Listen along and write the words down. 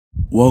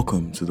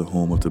Welcome to the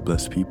home of the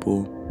blessed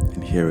people,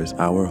 and here is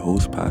our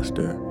host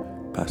pastor,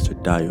 Pastor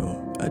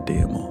Dayo,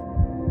 Adeyemo.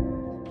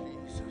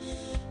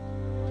 Jesus.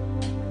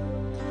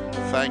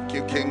 Thank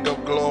you, King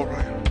of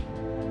Glory.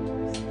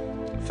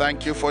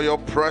 Thank you for your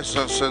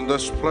presence in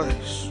this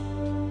place.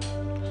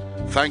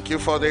 Thank you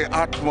for the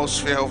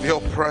atmosphere of your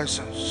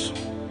presence.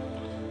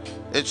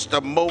 It's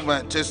the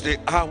moment, it's the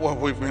hour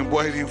we've been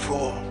waiting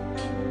for.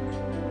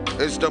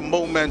 It's the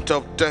moment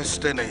of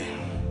destiny.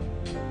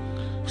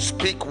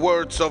 Speak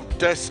words of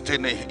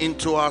destiny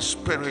into our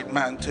spirit,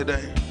 man,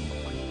 today.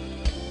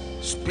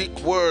 Speak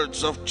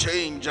words of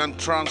change and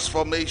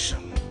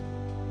transformation.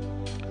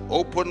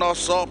 Open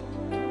us up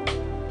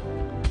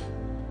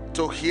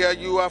to hear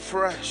you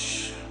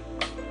afresh.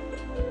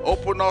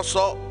 Open us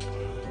up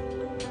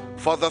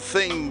for the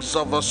things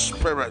of the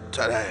Spirit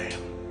today.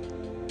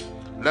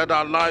 Let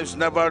our lives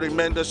never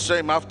remain the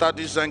same after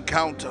this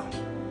encounter.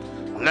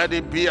 Let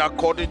it be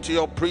according to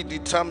your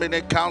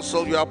predetermined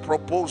counsel you have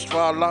proposed for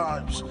our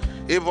lives,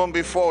 even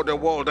before the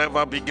world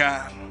ever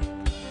began.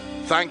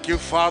 Thank you,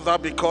 Father,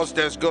 because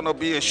there's going to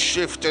be a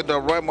shift in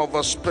the realm of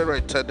the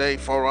Spirit today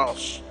for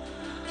us.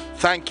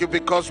 Thank you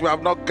because we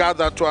have not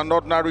gathered to an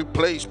ordinary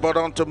place, but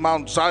unto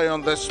Mount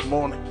Zion this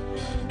morning,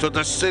 to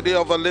the city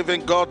of the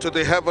living God, to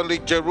the heavenly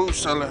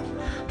Jerusalem,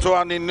 to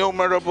an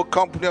innumerable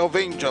company of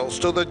angels,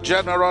 to the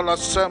general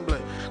assembly,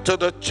 to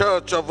the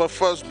church of the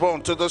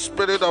firstborn, to the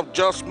spirit of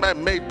just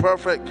men made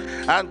perfect,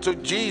 and to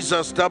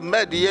Jesus, the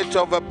mediator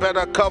of a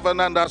better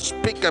covenant, that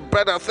speaketh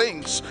better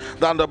things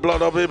than the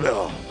blood of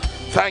Abel.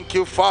 Thank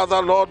you,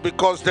 Father, Lord,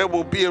 because there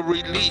will be a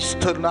release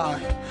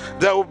tonight.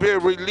 There will be a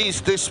release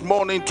this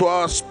morning to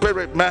our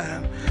spirit,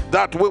 man,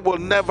 that we will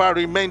never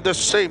remain the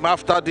same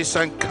after this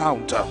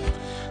encounter.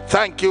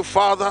 Thank you,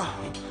 Father,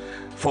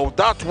 for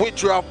that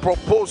which you have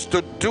proposed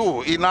to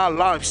do in our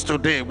lives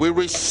today. We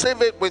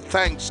receive it with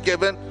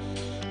thanksgiving.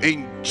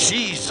 In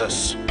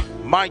Jesus'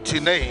 mighty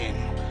name,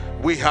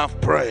 we have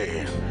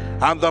prayed.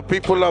 And the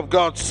people of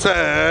God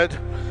said,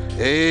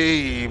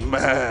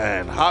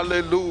 Amen.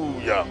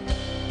 Hallelujah.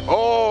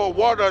 Oh,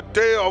 what a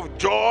day of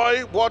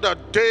joy, what a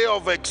day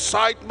of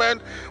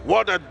excitement,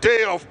 what a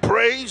day of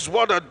praise,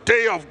 what a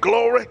day of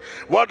glory,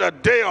 what a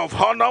day of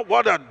honor,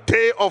 what a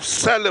day of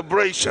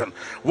celebration,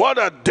 what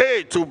a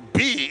day to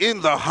be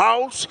in the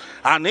house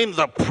and in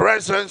the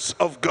presence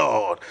of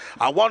God.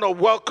 I want to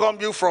welcome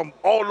you from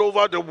all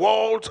over the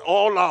world,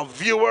 all our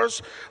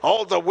viewers,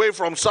 all the way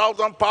from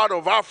southern part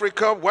of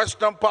Africa,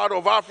 western part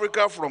of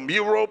Africa, from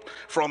Europe,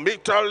 from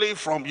Italy,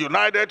 from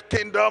United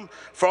Kingdom,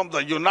 from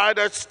the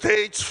United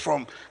States,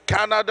 from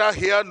Canada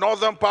here,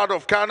 northern part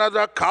of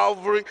Canada,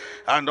 Calvary,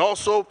 and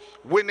also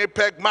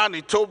Winnipeg,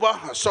 Manitoba.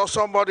 I saw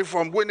somebody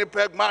from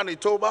Winnipeg,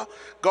 Manitoba.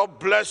 God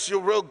bless you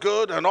real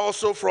good. And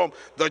also from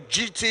the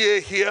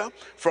GTA here,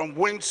 from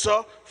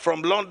Windsor,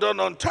 from London,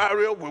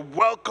 Ontario. We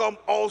welcome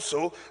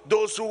also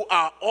those who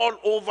are all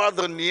over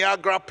the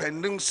Niagara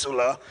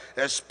Peninsula,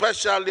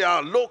 especially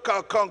our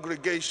local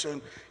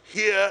congregation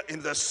here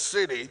in the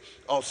city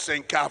of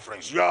St.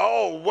 Catharines. You are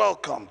all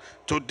welcome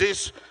to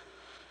this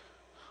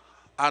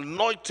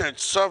anointed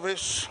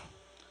service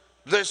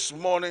this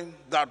morning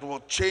that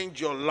will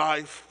change your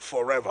life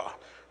forever.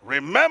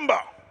 Remember,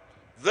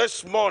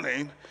 this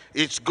morning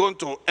it's going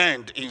to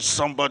end in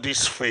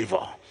somebody's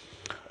favor.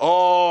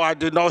 Oh, I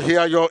did not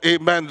hear your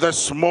amen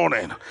this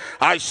morning.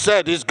 I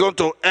said it's going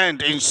to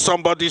end in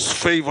somebody's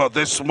favor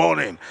this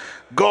morning.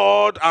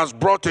 God has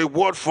brought a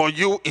word for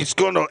you. It's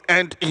going to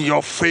end in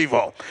your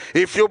favor.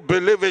 If you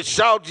believe it,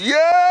 shout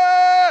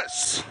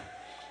yes.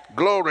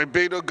 Glory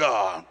be to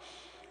God.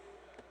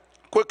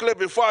 Quickly,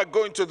 before I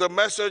go into the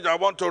message, I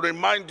want to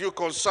remind you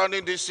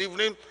concerning this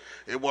evening.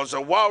 It was a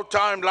wild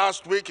time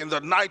last week in the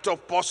night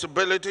of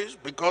possibilities,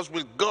 because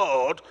with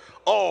God,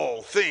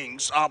 all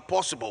things are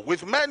possible.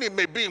 With many it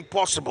may be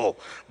impossible,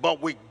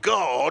 but with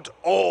God,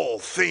 all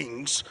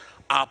things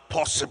are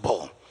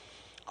possible.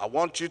 I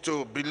want you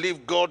to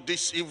believe God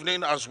this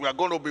evening as we are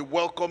going to be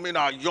welcoming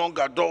our young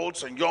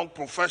adults and young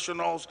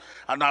professionals,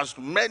 and as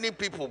many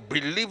people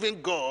believing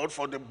God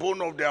for the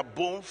bone of their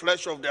bone,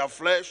 flesh of their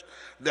flesh,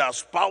 their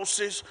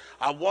spouses.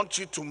 I want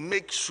you to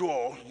make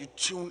sure you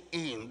tune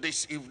in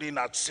this evening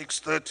at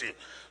 6:30.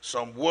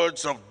 Some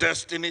words of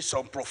destiny,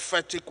 some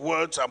prophetic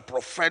words and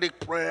prophetic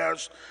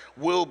prayers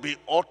will be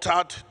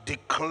uttered,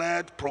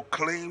 declared,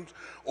 proclaimed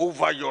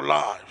over your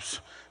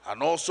lives.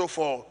 And also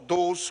for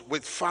those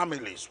with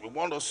families, we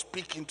want to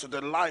speak into the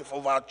life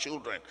of our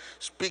children,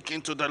 speak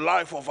into the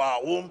life of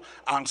our home,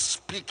 and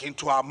speak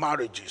into our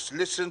marriages.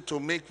 Listen to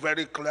me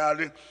very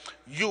clearly.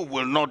 You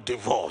will not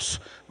divorce.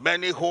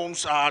 Many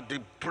homes are at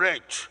the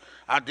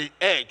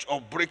edge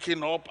of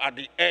breaking up, at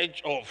the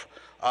edge of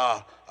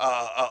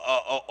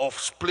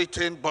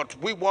splitting. But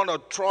we want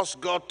to trust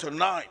God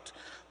tonight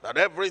that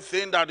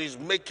everything that is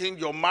making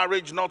your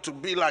marriage not to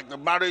be like the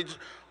marriage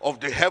of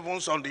the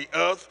heavens on the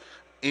earth,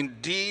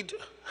 indeed,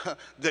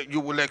 that you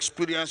will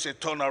experience a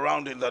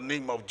turnaround in the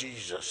name of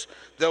Jesus.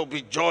 There will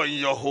be joy in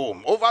your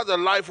home. Over the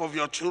life of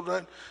your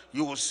children,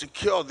 you will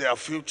secure their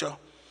future.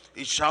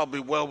 It shall be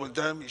well with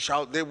them.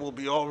 They will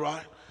be all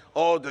right.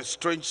 All the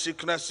strange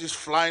sicknesses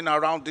flying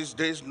around these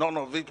days, none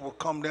of it will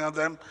come near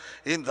them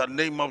in the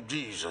name of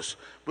Jesus.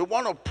 We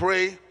want to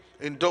pray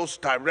in those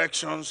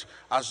directions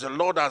as the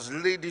Lord has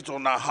laid it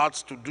on our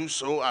hearts to do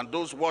so. And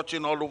those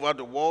watching all over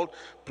the world,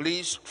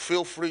 please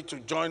feel free to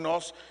join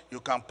us. You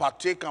can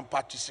partake and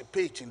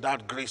participate in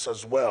that grace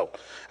as well.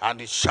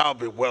 And it shall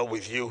be well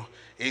with you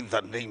in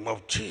the name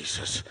of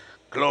Jesus.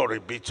 Glory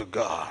be to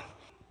God.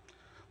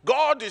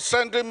 God is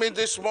sending me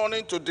this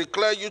morning to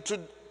declare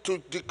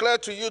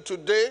to you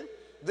today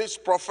this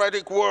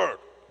prophetic word.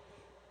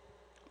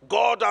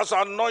 God has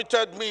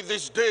anointed me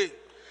this day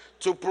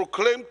to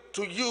proclaim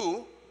to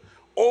you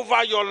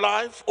over your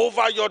life,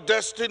 over your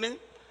destiny,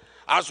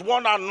 as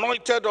one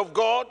anointed of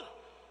God,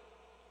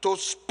 to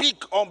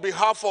speak on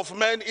behalf of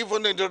men,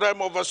 even in the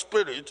realm of the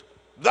spirit,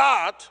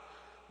 that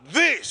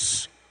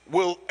this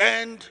will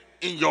end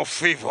in your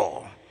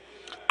favor.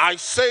 I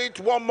say it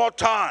one more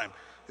time.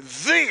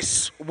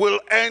 This will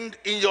end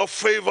in your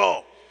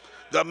favor.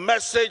 The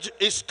message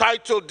is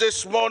titled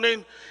this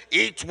morning,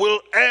 it will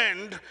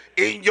end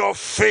in your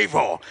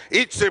favor.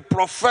 It's a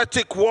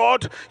prophetic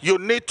word. You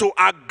need to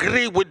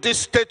agree with this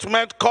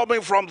statement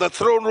coming from the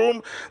throne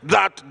room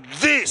that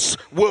this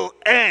will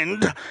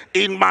end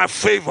in my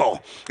favor.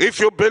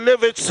 If you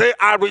believe it, say,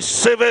 I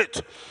receive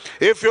it.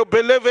 If you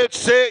believe it,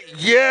 say,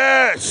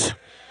 yes.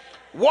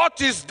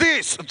 What is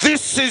this?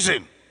 This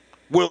season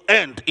will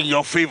end in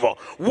your favor.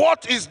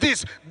 What is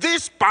this?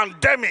 This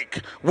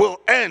pandemic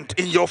will end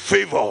in your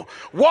favor.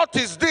 What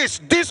is this?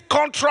 This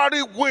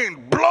contrary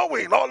wind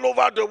blowing all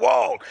over the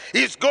world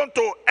is going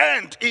to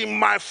end in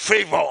my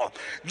favor.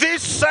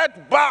 This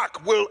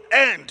setback will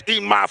end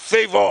in my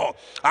favor.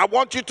 I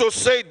want you to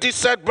say, this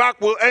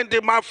setback will end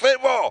in my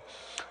favor.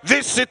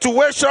 This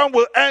situation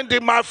will end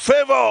in my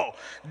favor.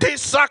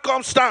 This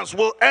circumstance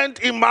will end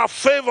in my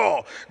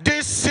favor.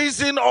 This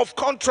season of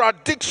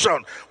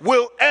contradiction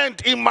will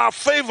end in my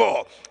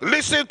favor.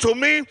 Listen to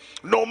me.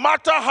 No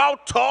matter how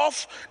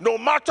tough, no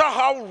matter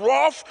how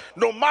rough,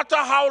 no matter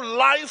how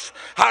life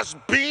has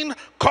been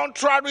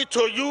contrary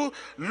to you,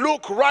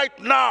 look right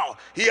now.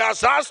 He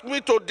has asked me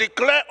to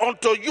declare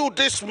unto you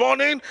this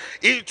morning,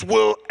 it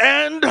will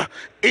end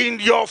in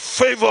your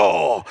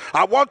favor.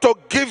 I want to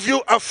give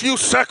you a few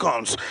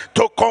seconds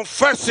to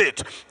confess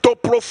it, to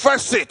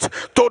profess it,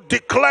 to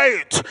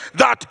declare it,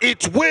 that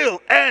it will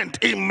end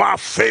in my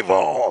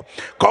favor.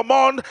 Come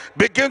on,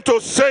 begin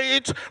to say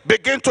it,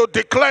 begin to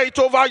declare it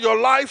over your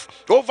life,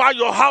 over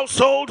your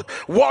household,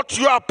 what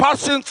you are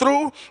passing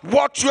through,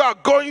 what you are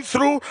going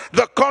through,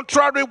 the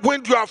contrary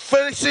wind you are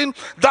facing,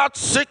 that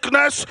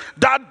sickness,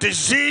 that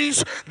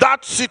disease,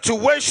 that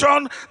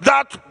situation,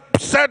 that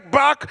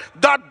setback,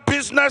 that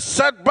business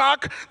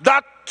setback,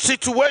 that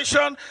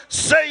situation.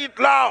 Say it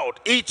loud.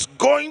 It's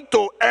going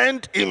to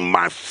end in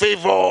my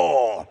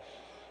favor.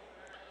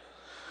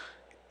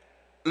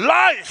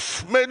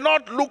 Life may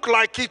not look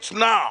like it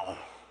now.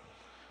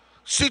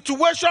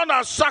 Situation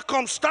and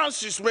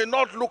circumstances may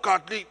not look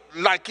at it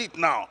like it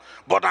now.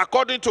 But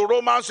according to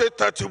Romans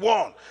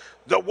 8:31,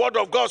 the word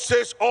of God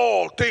says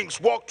all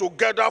things work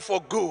together for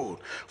good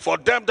for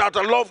them that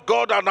love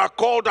God and are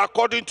called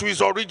according to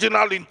his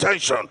original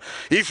intention.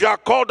 If you are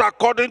called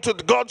according to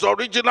God's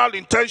original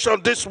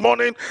intention this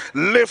morning,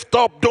 lift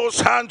up those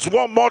hands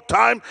one more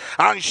time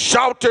and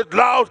shout it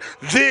loud.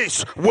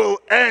 This will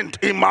end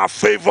in my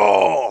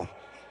favor.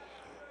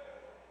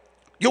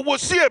 You will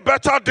see a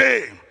better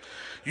day.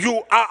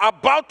 You are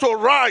about to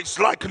rise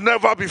like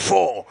never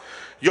before.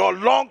 Your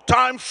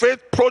long-time faith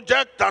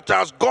project that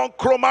has gone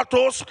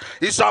comatose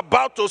is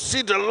about to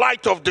see the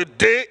light of the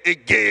day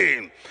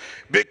again.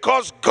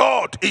 Because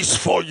God is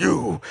for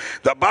you.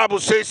 The Bible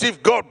says,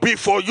 if God be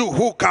for you,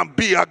 who can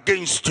be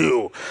against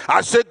you?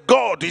 I said,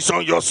 God is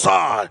on your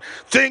side.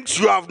 Things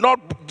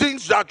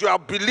that you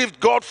have believed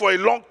God for a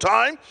long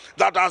time,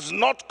 that has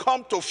not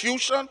come to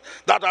fruition,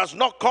 that has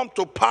not come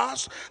to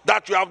pass,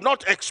 that you have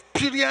not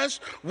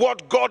experienced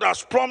what God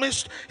has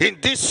promised in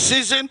this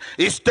season,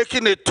 is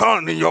taking a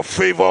turn in your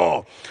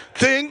favor.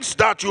 Things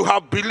that you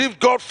have believed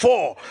God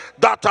for,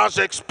 that has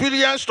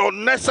experienced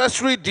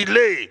unnecessary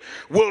delay,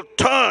 will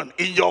turn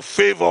in your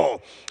favor.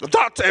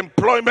 That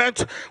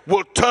employment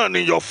will turn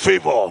in your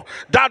favor.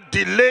 That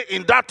delay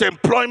in that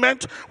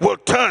employment will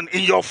turn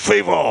in your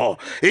favor.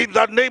 In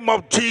the name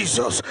of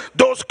Jesus,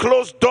 those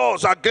closed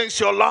doors against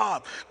your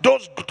life,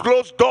 those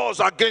closed doors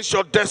against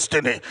your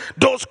destiny,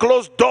 those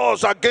closed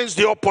doors against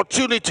the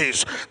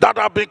opportunities that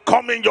have been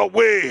coming your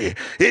way,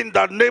 in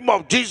the name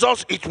of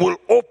Jesus, it will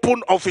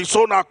open of its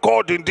own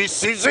accord in this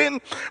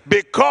season,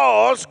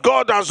 because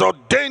God has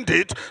ordained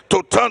it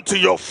to turn to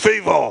your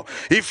favor.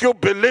 If you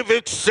believe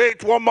it, say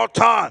it one more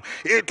time.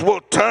 It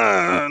will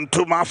turn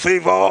to my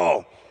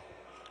favor.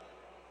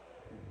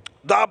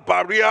 That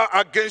barrier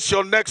against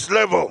your next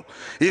level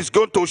is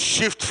going to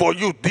shift for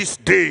you this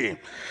day.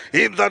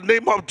 In the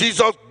name of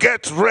Jesus,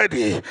 get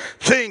ready.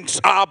 Things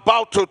are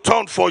about to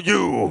turn for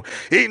you.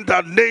 In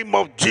the name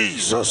of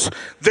Jesus.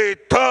 They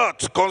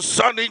thought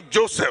concerning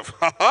Joseph,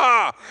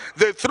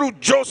 they threw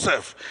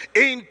Joseph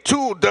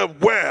into the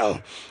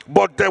well,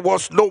 but there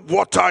was no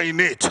water in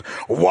it.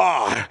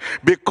 Why?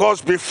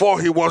 Because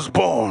before he was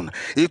born,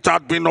 it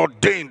had been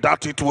ordained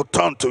that it would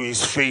turn to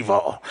his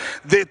favor.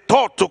 They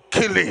thought to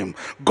kill him.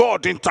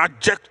 God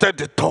interjected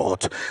the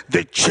thought.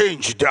 They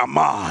changed their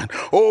mind.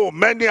 Oh,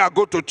 many are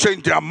going to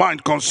change their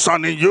mind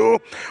concerning you.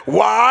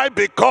 Why?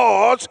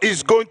 Because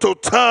it's going to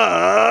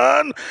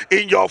turn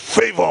in your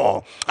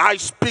favor. I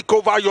speak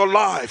over your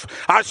life.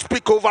 I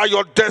speak over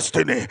your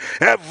destiny.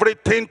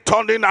 Everything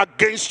turning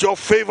against your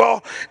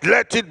favor,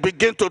 let it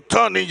begin to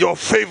turn in your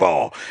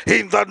favor.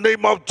 In the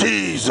name of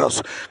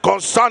Jesus.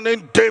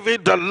 Concerning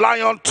David, the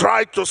lion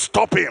tried to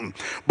stop him.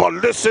 But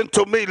listen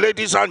to me,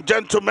 ladies and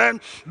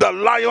gentlemen. The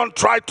lion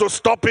tried to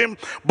stop him,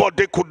 but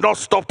they could not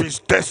stop his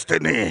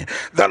destiny.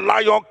 The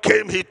lion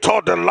came, he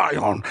tore the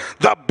lion.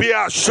 The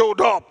bear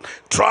showed up,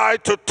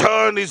 tried to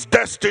turn his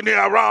destiny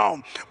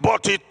around,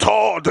 but he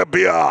tore the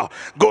bear.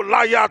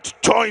 Goliath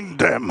joined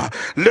them.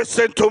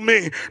 Listen to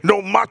me.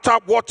 No matter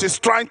what is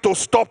trying to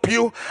stop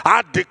you,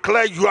 I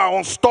declare you are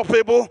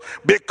unstoppable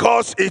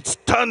because it's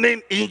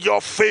turning in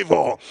your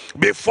favor.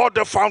 Before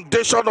the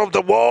foundation of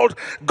the world,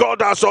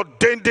 God has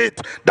ordained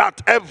it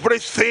that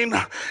everything,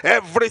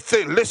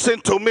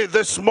 listen to me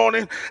this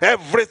morning,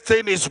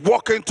 everything is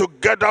working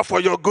together for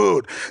your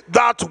good.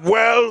 That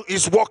well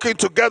is working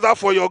together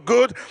for your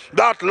good.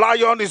 That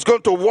lion is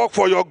going to work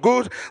for your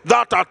good.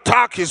 That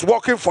attack is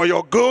working for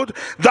your good.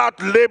 That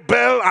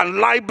label and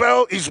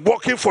libel is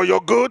working for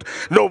your good.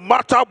 No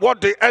matter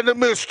what the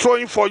enemy is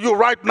throwing for you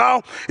right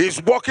now,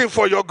 is working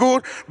for your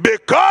good,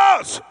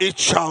 because it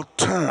shall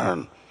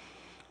turn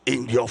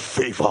in your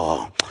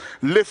favor.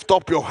 Lift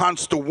up your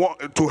hands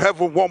to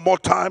heaven one more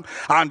time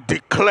and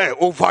declare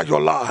over your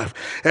life,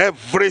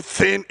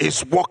 everything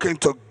is working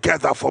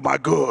together for my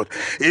good.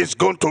 It's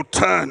going to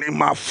turn in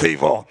my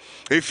favor.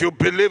 If you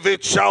believe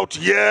it, shout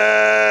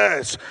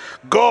yes.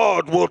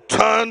 God will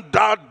turn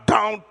that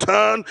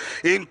downturn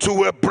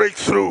into a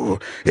breakthrough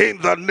in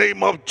the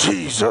name of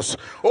Jesus.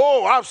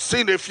 Oh, I've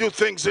seen a few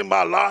things in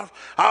my life.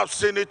 I've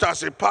seen it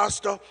as a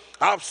pastor.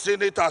 I've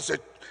seen it as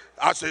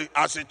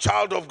a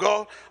child of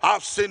God.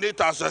 I've seen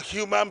it as a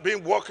human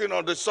being walking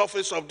on the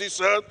surface of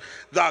this earth,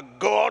 that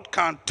God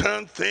can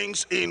turn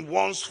things in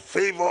one's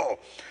favor.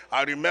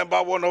 I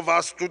remember one of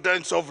our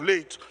students of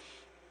late.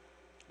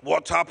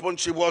 What happened?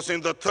 She was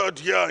in the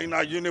third year in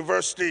her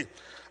university,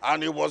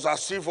 and it was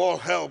as if all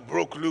hell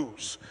broke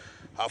loose.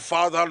 Her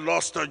father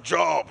lost a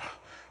job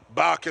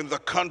back in the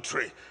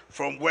country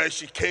from where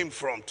she came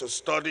from to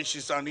study.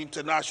 She's an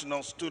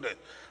international student.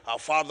 Her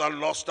father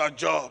lost her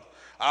job.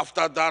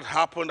 After that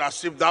happened,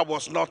 as if that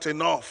was not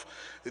enough,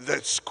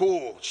 the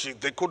school,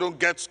 they couldn't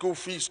get school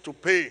fees to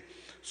pay,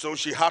 so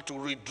she had to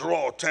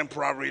withdraw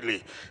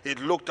temporarily. It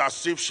looked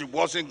as if she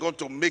wasn't going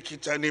to make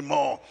it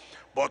anymore.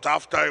 But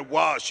after a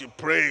while, she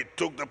prayed,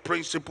 took the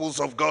principles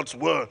of God's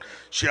word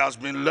she has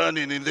been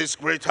learning in this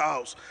great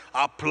house,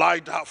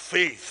 applied her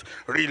faith,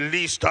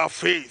 released her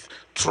faith,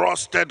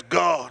 trusted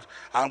God.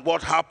 And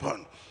what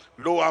happened?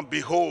 Lo and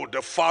behold,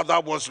 the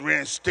father was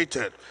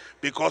reinstated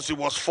because he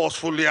was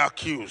forcefully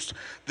accused.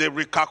 They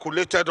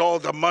recalculated all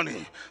the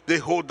money they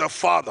owed the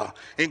father,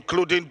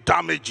 including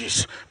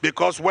damages,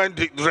 because when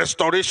the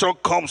restoration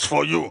comes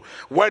for you,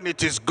 when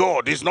it is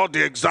God, it's not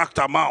the exact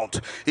amount.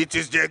 It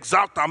is the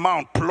exact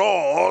amount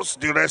plus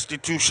the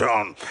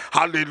restitution.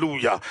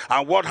 Hallelujah.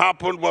 And what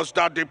happened was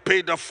that they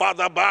paid the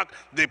father back,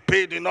 they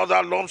paid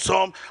another lump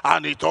sum,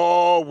 and it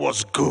all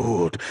was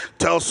good.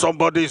 Tell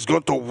somebody it's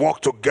going to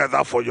work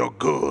together for your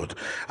good.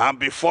 And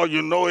before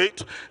you know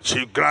it,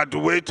 she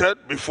graduated.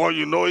 Before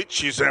you know it,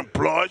 she's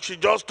employed. She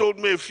just told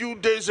me a few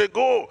days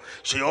ago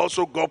she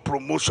also got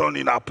promotion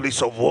in her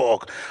place of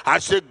work. I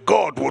said,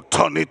 God will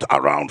turn it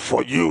around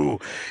for you.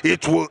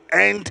 It will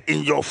end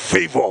in your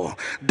favor.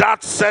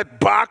 That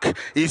setback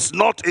is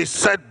not a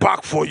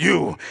setback for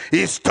you.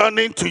 It's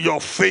turning to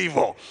your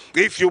favor.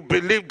 If you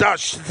believe that,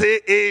 say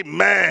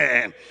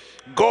amen.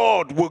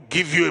 God will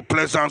give you a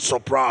pleasant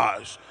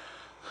surprise.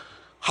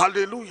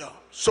 Hallelujah.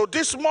 So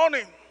this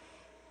morning,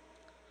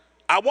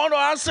 I want to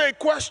answer a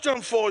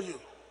question for you.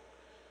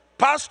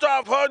 Pastor,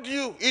 I've heard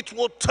you. It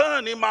will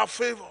turn in my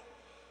favor.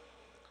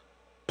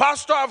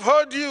 Pastor, I've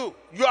heard you.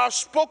 You have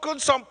spoken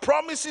some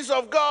promises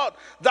of God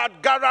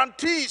that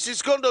guarantees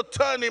it's going to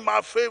turn in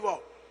my favor.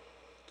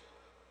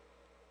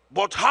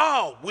 But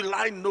how will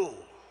I know?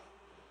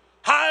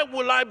 How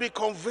will I be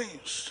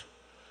convinced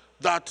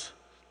that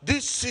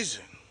this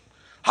season,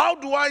 how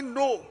do I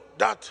know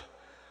that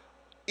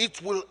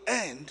it will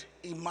end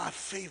in my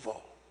favor?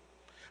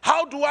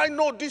 How do I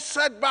know this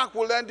setback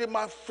will end in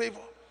my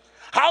favor?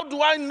 How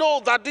do I know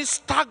that this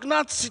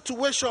stagnant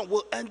situation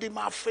will end in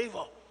my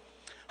favor?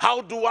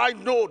 How do I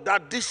know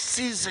that this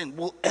season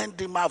will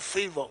end in my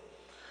favor?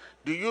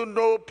 Do you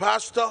know,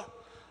 Pastor,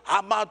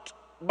 I'm at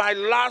my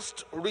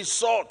last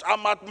resort.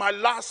 I'm at my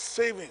last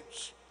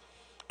savings.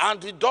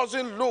 And it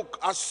doesn't look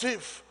as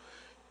if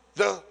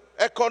The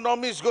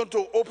economy is going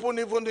to open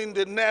even in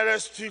the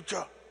nearest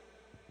future.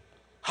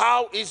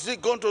 How is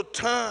it going to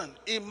turn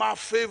in my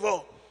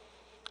favor?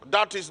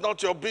 That is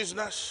not your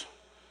business.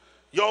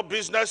 Your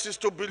business is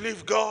to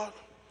believe God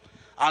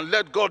and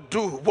let God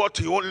do what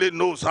he only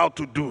knows how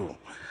to do.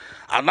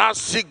 And I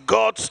see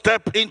God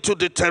step into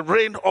the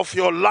terrain of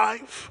your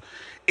life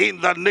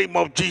in the name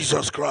of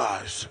Jesus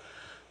Christ.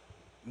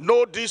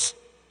 Know these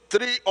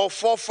 3 or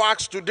 4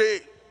 facts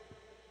today.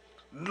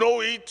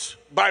 Know it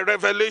by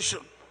revelation.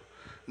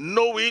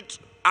 Know it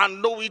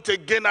and know it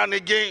again and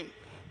again.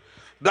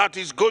 That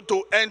is going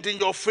to end in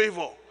your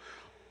favor.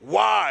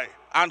 Why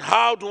and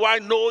how do I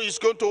know it's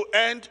going to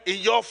end in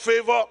your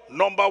favor?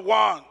 Number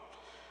 1,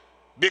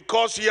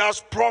 because he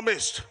has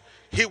promised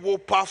he will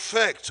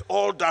perfect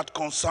all that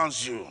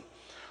concerns you.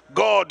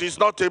 God is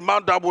not a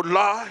man that would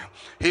lie.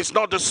 He's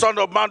not the son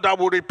of man that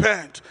will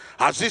repent.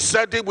 Has he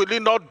said it, will he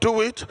not do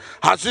it?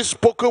 Has he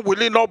spoken, will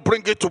he not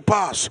bring it to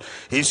pass?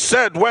 He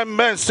said, when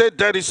men say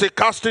there is a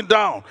casting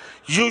down,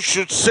 you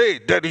should say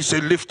there is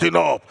a lifting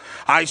up.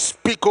 I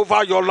speak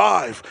over your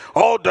life.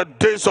 All the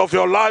days of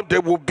your life,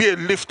 there will be a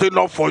lifting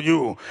up for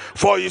you.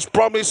 For his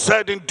promise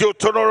said in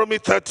Deuteronomy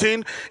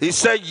 13, he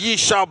said, ye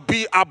shall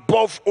be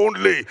above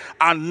only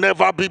and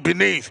never be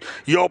beneath.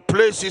 Your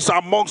place is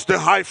amongst the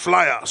high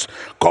flyers.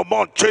 Come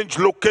on, change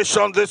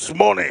location this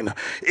morning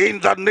in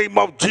the name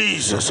of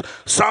Jesus.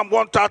 Psalm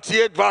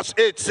 138 verse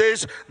 8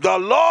 says, the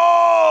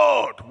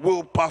Lord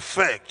will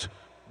perfect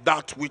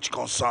that which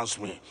concerns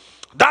me.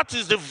 That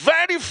is the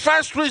very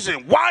first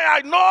reason why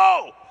I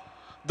know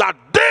that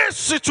this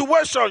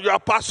situation you are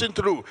passing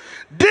through,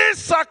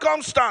 this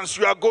circumstance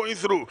you are going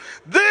through,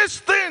 this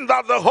thing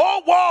that the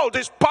whole world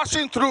is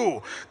passing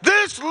through,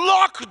 this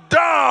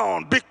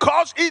lockdown,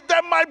 because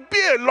there might be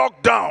a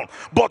lockdown,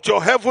 but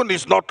your heaven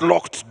is not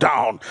locked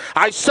down.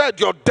 I said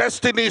your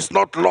destiny is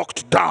not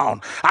locked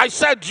down. I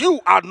said you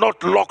are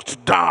not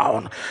locked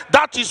down.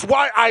 That is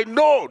why I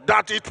know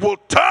that it will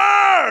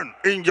turn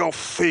in your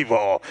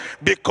favor,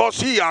 because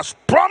he has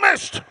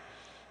promised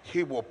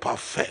he will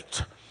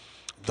perfect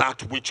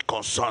that which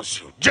concerns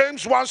you.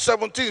 James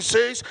 1:17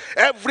 says,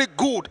 every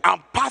good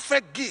and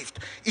perfect gift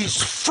is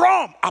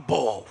from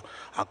above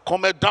and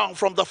cometh down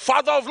from the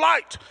Father of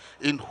light,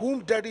 in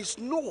whom there is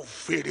no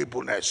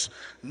variableness,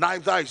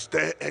 neither is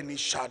there any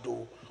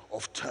shadow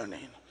of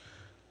turning.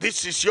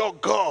 This is your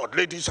God,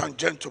 ladies and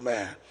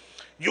gentlemen.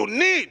 You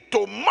need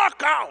to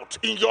mark out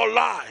in your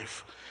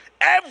life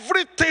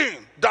everything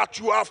that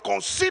you have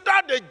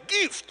considered a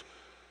gift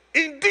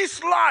in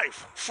this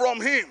life from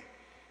him,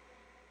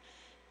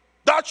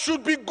 that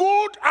should be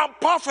good and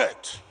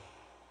perfect.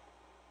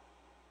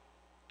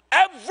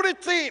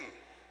 Everything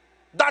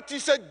that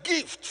is a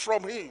gift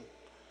from him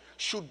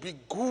should be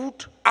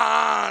good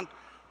and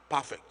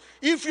perfect.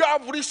 If you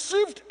have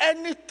received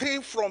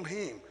anything from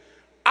him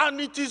and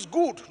it is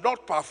good,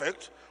 not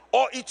perfect,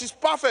 or it is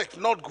perfect,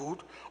 not good,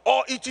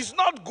 or it is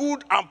not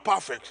good and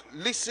perfect,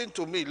 listen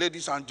to me,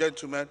 ladies and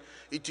gentlemen,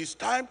 it is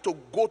time to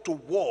go to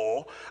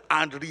war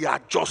and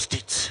readjust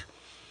it.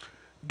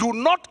 Do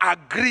not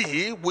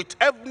agree with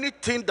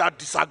anything that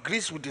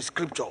disagrees with the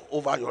scripture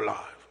over your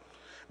life.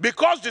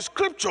 Because the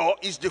scripture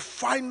is the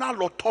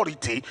final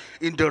authority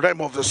in the realm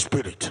of the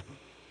spirit.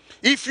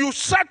 If you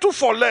settle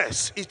for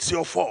less, it's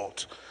your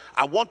fault.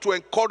 I want to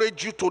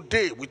encourage you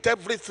today with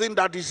everything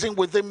that is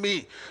within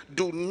me.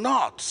 Do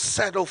not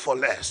settle for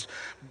less.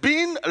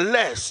 Being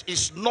less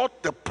is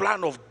not the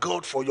plan of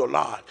God for your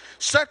life.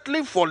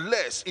 Settling for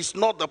less is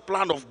not the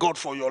plan of God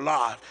for your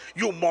life.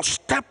 You must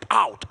step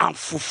out and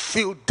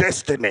fulfill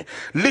destiny.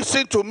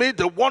 Listen to me,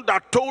 the one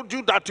that told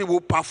you that he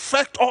will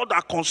perfect all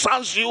that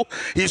concerns you,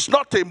 he's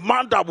not a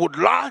man that would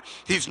lie.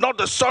 He's not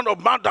the son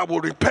of man that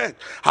will repent.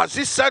 Has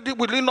he said it,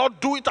 will he not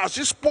do it? Has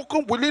he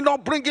spoken, will he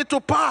not bring it to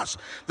pass?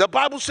 The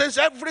Bible says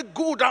every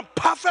good and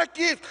perfect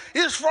gift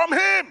is from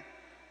him.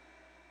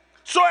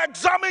 So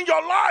examine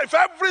your life.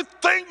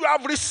 Everything you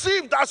have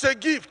received as a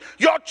gift,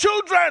 your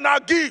children are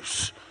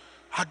gifts.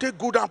 Are they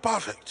good and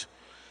perfect?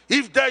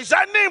 If there is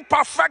any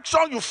imperfection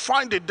you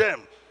find in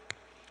them,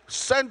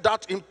 send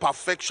that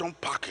imperfection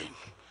packing,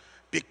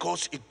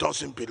 because it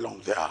doesn't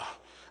belong there.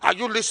 Are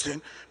you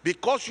listening?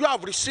 Because you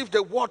have received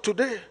a word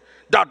today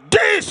that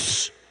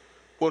this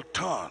will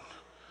turn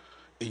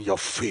in your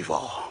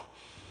favor.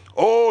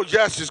 Oh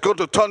yes, it's going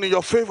to turn in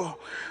your favor.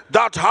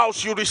 That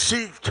house you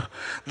received,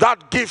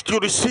 that gift you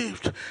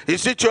received,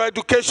 is it your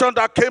education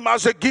that came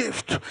as a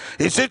gift?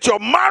 Is it your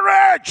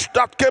marriage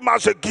that came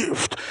as a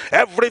gift?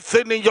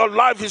 Everything in your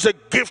life is a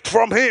gift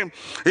from him.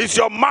 Is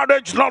your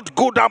marriage not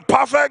good and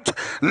perfect?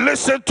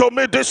 Listen to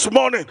me this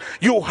morning.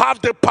 You have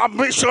the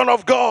permission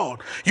of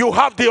God. You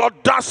have the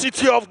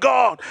audacity of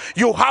God.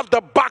 You have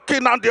the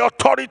backing and the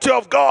authority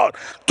of God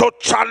to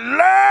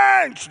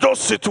challenge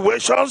those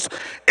situations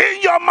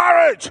in your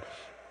marriage.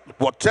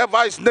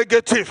 Whatever is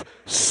negative,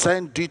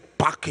 send it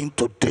packing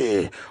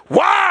today.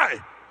 Why?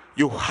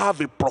 You have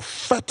a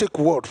prophetic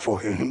word for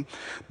him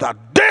that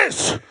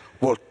this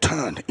will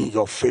turn in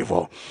your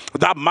favor.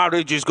 That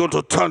marriage is going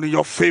to turn in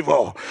your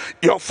favor.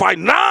 Your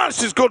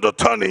finance is going to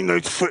turn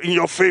in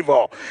your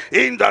favor.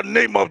 In the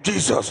name of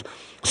Jesus.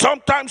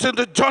 Sometimes in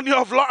the journey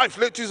of life,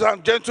 ladies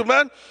and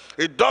gentlemen,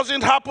 it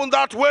doesn't happen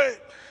that way.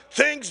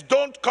 Things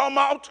don't come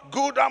out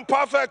good and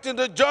perfect in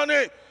the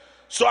journey.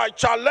 So I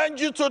challenge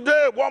you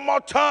today one more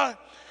time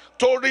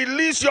to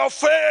release your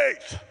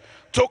faith,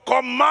 to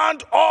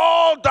command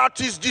all that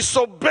is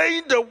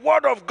disobeying the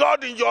word of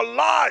God in your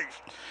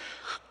life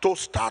to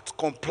start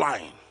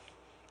complying.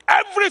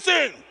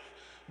 Everything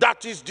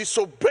that is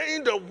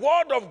disobeying the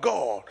word of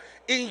God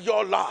in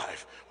your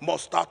life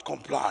must start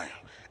complying.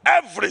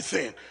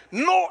 Everything,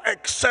 no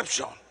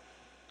exception.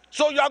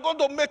 So you are going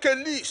to make a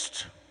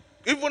list,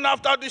 even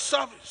after this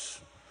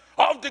service,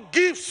 of the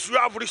gifts you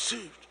have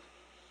received.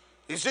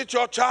 Is it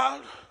your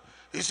child?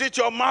 Is it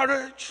your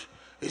marriage?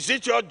 Is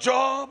it your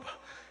job?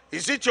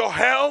 Is it your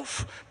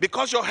health?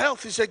 Because your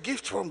health is a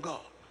gift from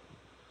God.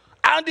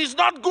 And it's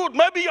not good.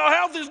 Maybe your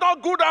health is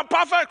not good and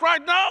perfect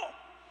right now.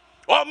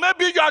 Or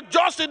maybe you are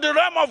just in the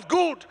realm of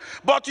good,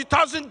 but it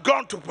hasn't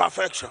gone to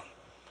perfection.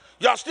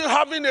 You are still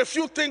having a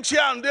few things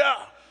here and there.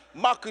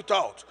 Mark it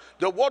out.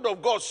 The word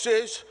of God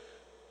says,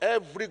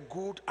 every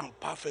good and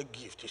perfect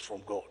gift is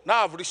from God.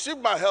 Now, I've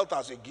received my health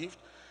as a gift.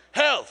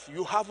 Health,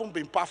 you haven't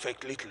been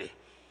perfect lately.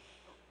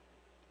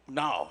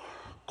 Now,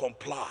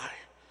 comply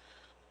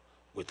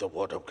with the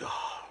word of God.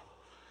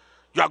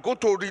 You are going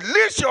to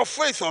release your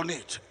faith on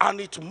it,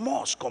 and it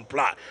must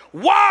comply.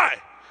 Why?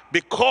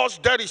 Because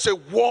there is a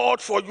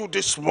word for you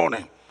this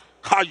morning.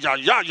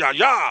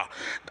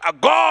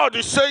 God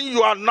is saying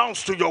you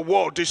announce to your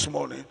world this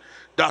morning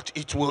that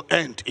it will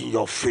end in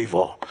your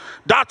favor.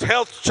 That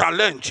health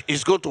challenge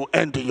is going to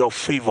end in your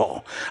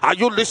favor. Are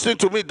you listening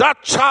to me?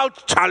 That child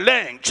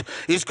challenge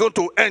is going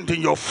to end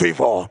in your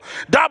favor.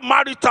 That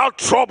marital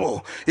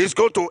trouble is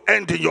going to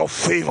end in your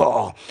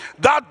favor.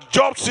 That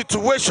job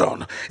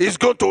situation is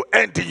going to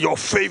end in your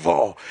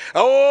favor.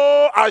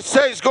 Oh, I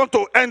say it's going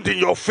to end in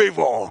your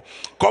favor.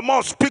 Come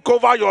on, speak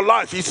over your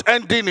life. It's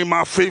ending in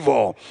my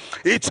favor.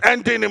 It's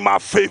ending in my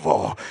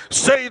favor.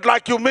 Say it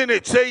like you mean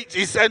it. Say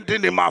it's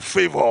ending in my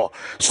favor.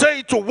 Say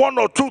it to 1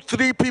 or 2,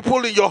 3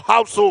 people in your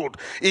household.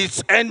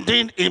 It's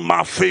ending in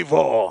my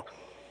favor.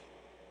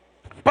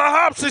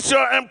 Perhaps it's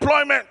your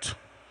employment.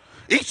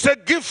 It's a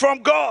gift from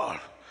God,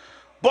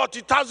 but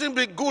it hasn't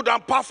been good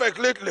and perfect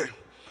lately.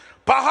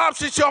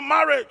 Perhaps it's your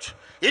marriage.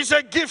 It's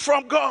a gift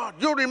from God.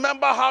 You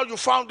remember how you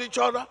found each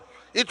other?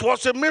 It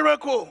was a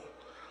miracle,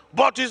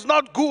 but it's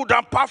not good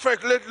and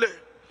perfect lately.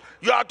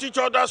 You are at each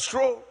other's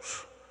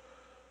throats.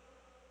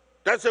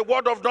 There's a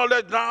word of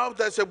knowledge now.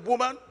 There's a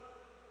woman.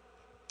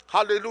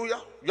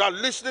 Hallelujah. You are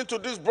listening to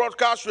this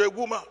broadcast, you're a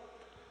woman.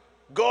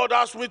 God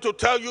asked me to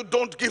tell you,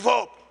 don't give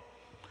up.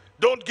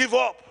 Don't give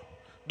up.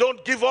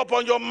 Don't give up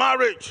on your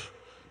marriage.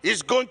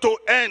 It's going to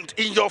end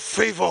in your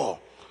favor.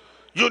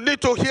 You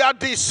need to hear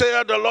this,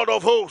 saith the Lord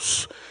of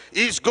hosts.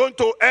 It's going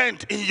to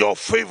end in your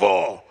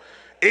favor.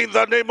 In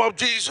the name of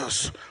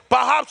Jesus.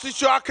 Perhaps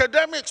it's your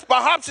academics.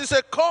 Perhaps it's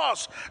a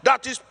course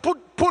that is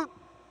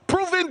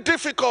proving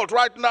difficult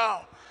right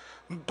now.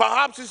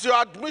 Perhaps it's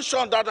your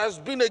admission that has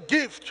been a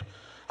gift.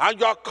 And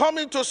you are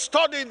coming to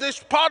study in this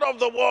part of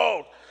the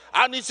world.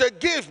 And it's a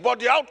gift, but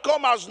the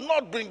outcome has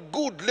not been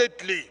good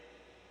lately.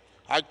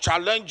 I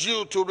challenge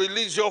you to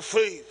release your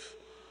faith.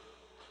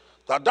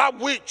 That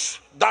which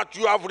that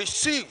you have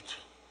received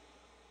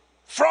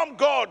from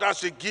God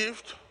as a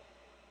gift,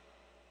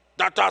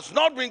 that has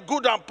not been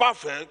good and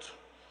perfect,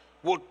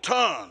 will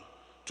turn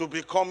to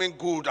becoming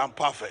good and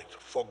perfect.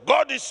 For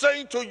God is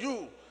saying to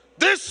you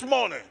this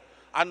morning,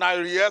 and I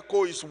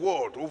re-echo his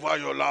word over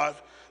your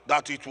life,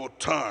 that it will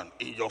turn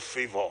in your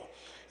favor.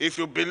 If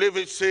you believe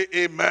it, say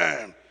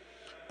amen.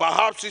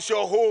 Perhaps it's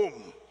your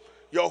home.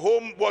 Your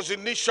home was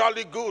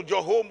initially good.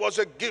 Your home was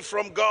a gift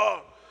from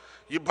God.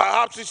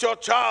 Perhaps it's your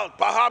child.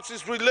 Perhaps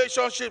it's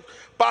relationship.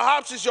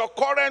 Perhaps it's your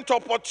current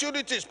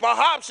opportunities.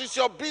 Perhaps it's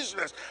your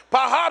business.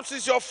 Perhaps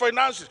it's your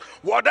finances.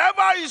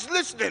 Whatever is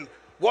listening,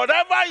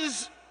 whatever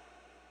is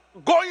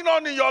going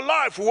on in your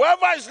life,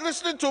 whoever is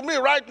listening to me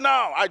right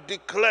now, I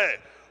declare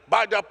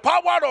by the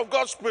power of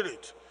God's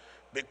Spirit,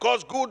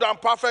 because good and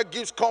perfect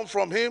gifts come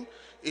from him,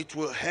 it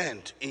will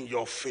end in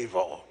your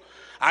favor.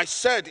 I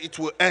said it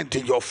will end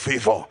in your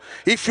favor.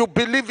 If you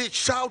believe it,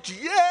 shout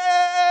yes.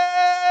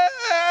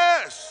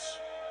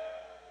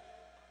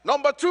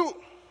 Number 2,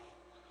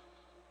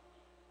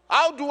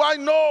 how do I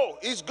know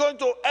it's going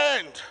to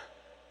end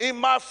in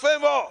my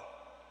favor?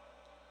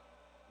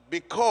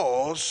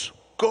 Because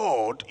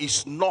God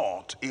is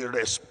not a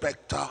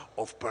respecter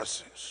of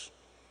persons.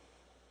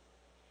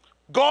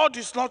 God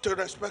is not a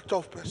respecter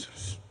of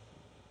persons.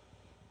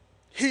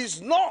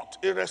 He's not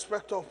a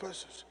respecter of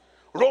persons.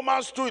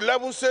 Romans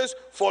 2:11 says,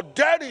 for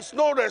there is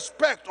no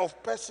respect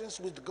of persons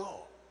with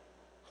God.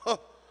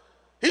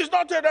 He's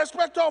not a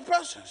respecter of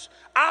persons.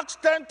 Acts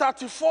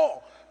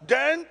 10:34.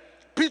 Then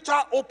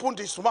Peter opened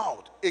his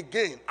mouth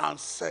again and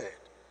said,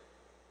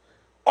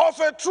 of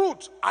a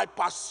truth I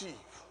perceive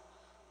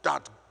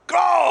that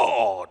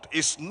God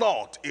is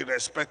not a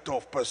respecter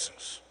of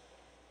persons.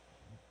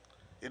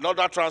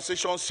 Another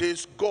translation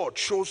says, God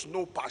shows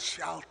no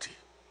partiality.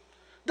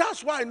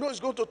 That's why I know it's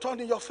going to turn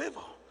in your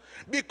favor.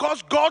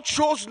 Because God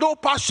shows no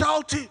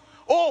partiality.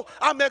 Oh,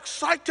 I'm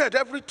excited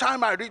every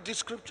time I read this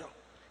scripture.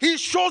 He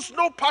shows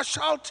no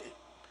partiality.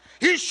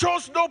 He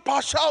shows no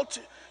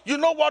partiality. You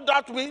know what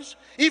that means?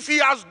 If he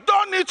has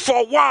done it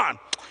for one,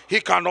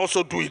 he can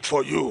also do it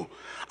for you.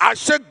 I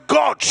said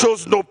God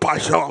shows no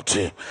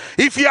partiality.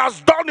 If he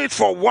has done it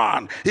for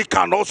one, he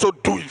can also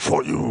do it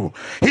for you.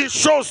 He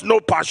shows no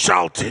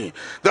partiality.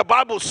 The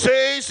Bible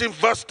says in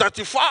verse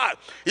 35,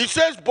 it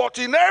says, but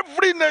in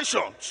every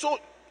nation, so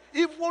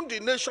even the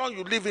nation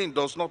you live in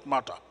does not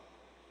matter.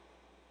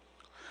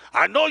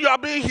 I know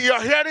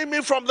you're hearing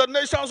me from the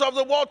nations of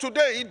the world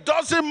today. It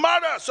doesn't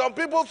matter. Some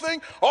people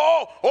think,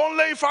 oh,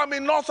 only if I'm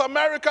in North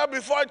America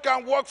before it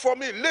can work for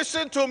me.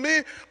 Listen to me.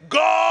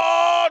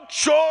 God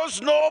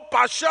shows no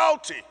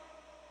partiality.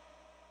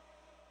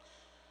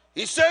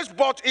 He says,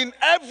 but in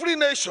every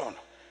nation,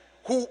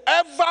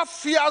 whoever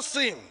fears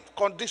him,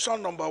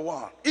 condition number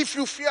one, if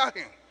you fear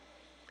him,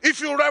 if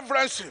you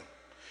reverence him,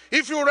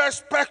 if you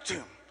respect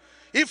him,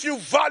 if you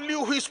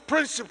value his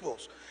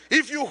principles,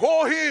 if you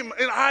hold him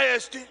in high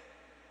esteem,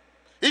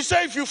 he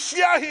said, if you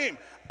fear him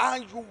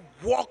and you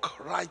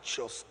walk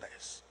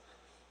righteousness,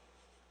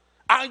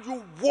 and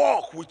you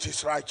walk with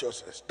his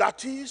righteousness,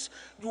 that is,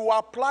 you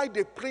apply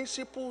the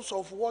principles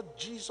of what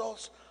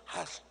Jesus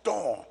has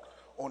done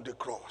on the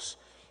cross.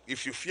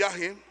 If you fear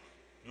him,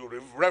 you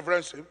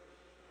reverence him,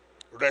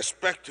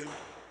 respect him,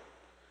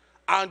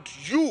 and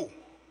you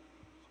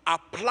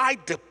apply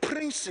the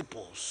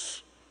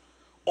principles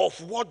of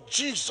what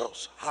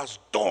Jesus has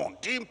done,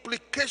 the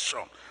implication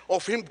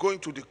of him going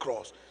to the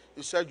cross,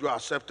 he said you are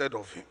accepted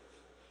of him.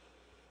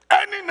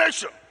 Any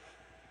nation,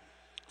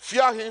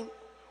 fear him,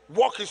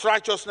 walk his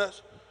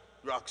righteousness,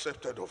 you are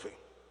accepted of him.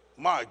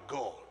 My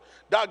God,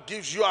 that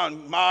gives you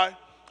and mine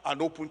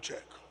an open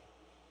check.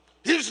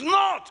 He's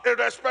not a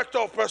respecter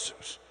of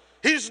persons.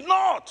 He's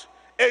not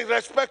a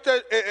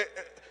respecter.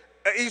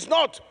 He's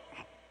not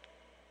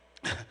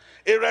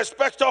a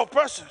respecter of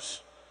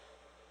persons.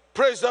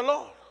 Praise the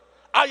Lord.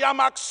 I am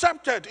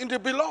accepted in the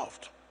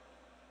beloved.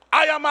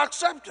 I am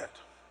accepted.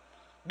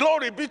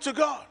 Glory be to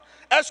God.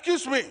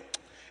 Excuse me,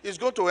 it's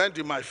going to end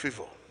in my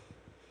favor.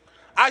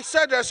 I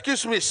said,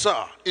 excuse me,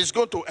 sir, it's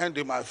going to end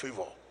in my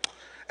favor.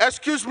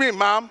 Excuse me,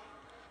 ma'am,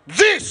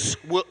 this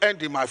will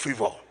end in my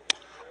favor.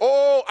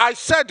 Oh, I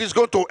said it's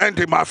going to end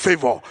in my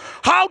favor.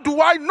 How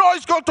do I know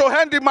it's going to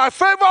end in my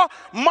favor?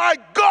 My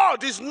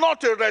God is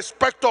not a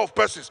respecter of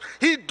persons.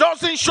 He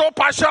doesn't show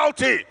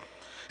partiality.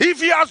 If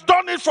he has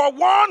done it for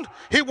one,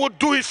 he will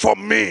do it for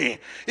me.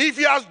 If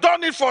he has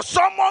done it for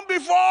someone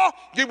before,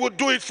 he will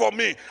do it for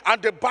me.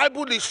 And the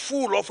Bible is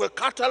full of a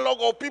catalog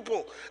of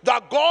people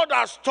that God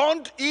has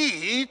turned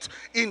it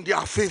in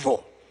their favor.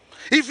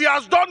 If he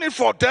has done it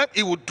for them,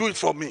 he will do it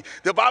for me.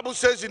 The Bible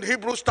says in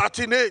Hebrews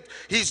 13:8,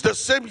 he's the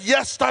same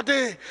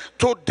yesterday,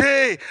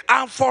 today,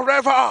 and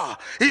forever.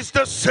 He's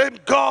the same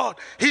God.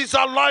 He's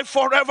alive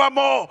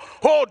forevermore.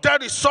 Oh,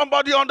 there is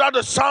somebody under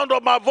the sound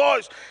of my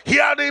voice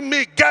hearing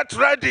me. Get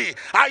ready.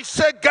 I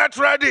say get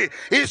ready.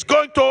 It's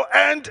going to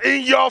end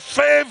in your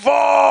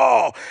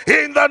favor.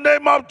 In the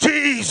name of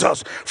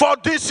Jesus. For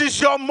this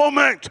is your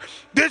moment.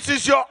 This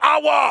is your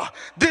hour.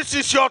 This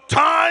is your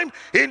time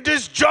in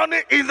this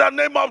journey in the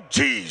name of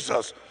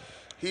Jesus.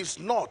 He's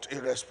not a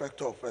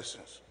respecter of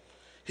persons.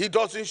 He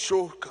doesn't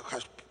show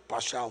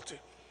partiality.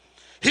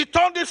 He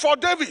turned it for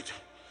David.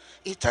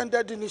 It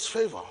ended in his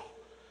favor.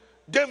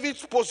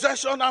 David's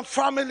possession and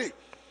family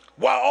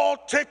were all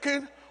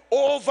taken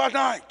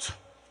overnight.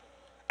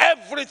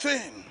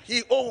 Everything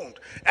he owned,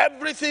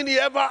 everything he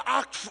ever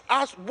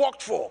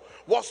worked for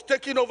was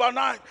taken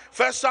overnight.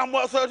 1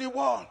 Samuel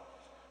 31.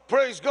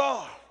 Praise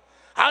God.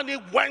 And he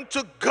went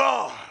to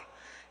God.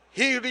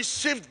 He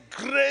received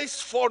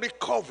grace for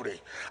recovery.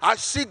 I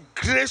see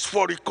grace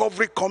for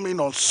recovery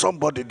coming on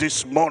somebody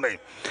this morning.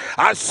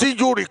 I see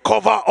you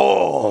recover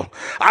all.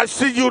 I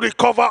see you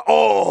recover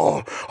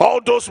all.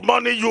 All those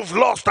money you've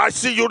lost, I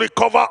see you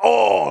recover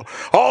all.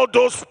 All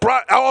those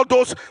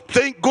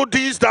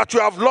goodies that you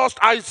have lost,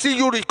 I see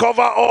you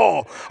recover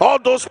all. All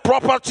those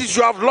properties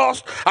you have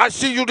lost, I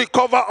see you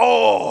recover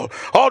all.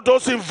 All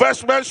those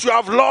investments you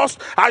have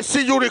lost, I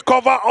see you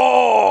recover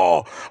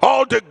all.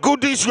 All the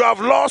goodies you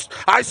have lost,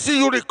 I see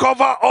you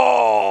recover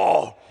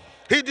all.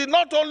 He did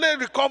not only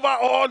recover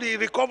all, he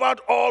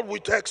recovered all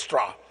with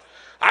extra.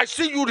 I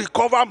see you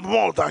recover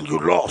more than you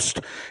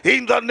lost.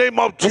 In the name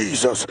of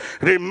Jesus.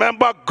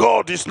 Remember,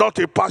 God is not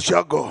a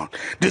partial God.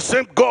 The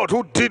same God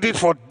who did it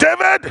for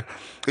David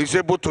is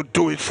able to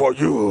do it for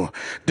you.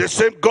 The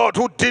same God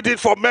who did it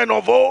for men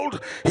of old,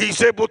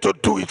 he's able to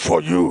do it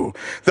for you.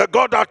 The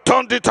God that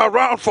turned it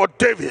around for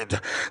David,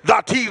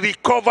 that he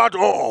recovered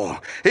all.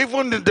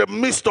 Even in the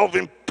midst of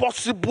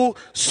possible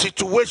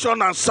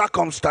situation and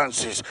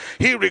circumstances.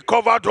 He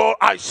recovered all.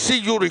 I see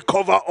you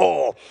recover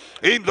all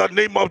in the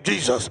name of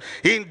Jesus.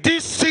 In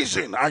this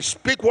season, I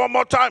speak one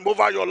more time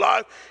over your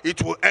life,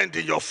 it will end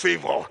in your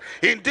favor.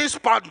 In this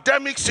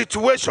pandemic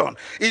situation,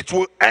 it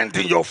will end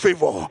in your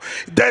favor.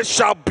 There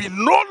shall be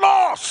no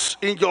loss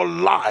in your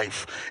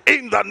life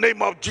in the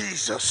name of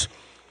Jesus.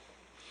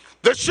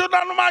 The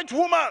Shunammite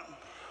woman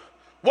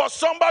was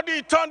somebody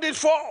he turned it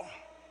for.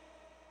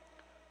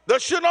 The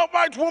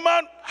Shunammite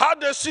woman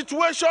had a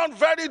situation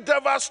very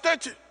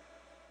devastating.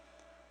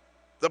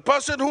 The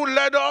person who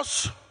led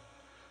us,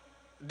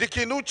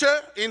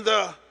 Dikinuche, in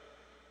the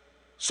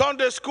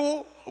Sunday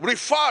school,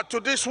 referred to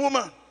this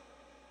woman.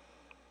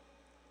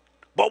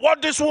 But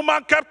what this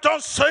woman kept on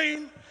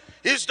saying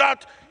is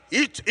that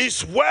it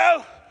is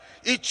well,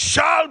 it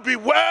shall be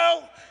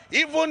well,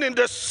 even in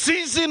the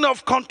season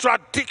of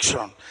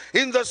contradiction,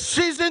 in the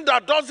season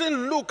that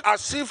doesn't look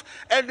as if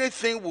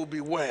anything will be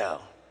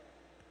well.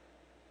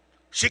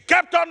 She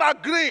kept on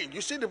agreeing.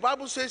 You see, the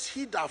Bible says,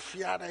 he that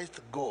feareth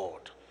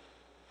God.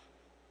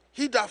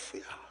 He that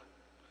fear.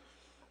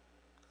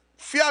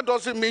 Fear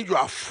doesn't mean you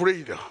are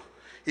afraid.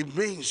 It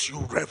means you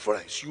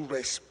reverence, you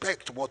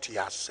respect what he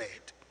has said.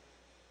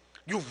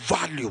 You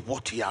value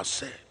what he has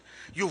said.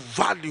 You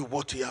value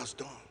what he has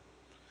done.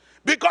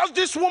 Because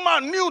this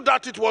woman knew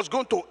that it was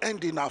going to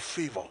end in her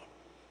favor.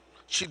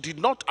 She did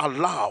not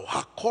allow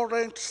her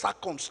current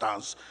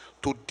circumstance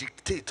to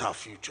dictate her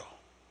future.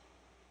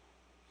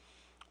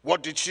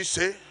 What did she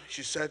say?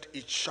 She said,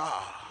 it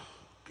shall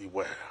be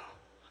well.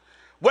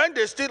 When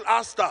they still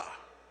asked her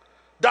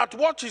that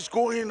what is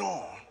going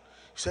on,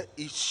 she said,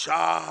 it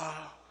shall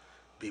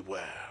be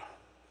well.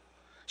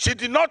 She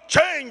did not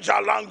change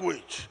her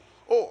language.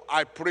 Oh,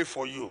 I pray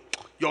for you.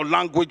 Your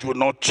language will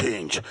not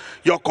change.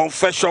 Your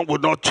confession will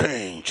not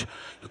change.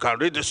 You can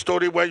read the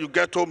story where you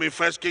get home in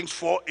 1 Kings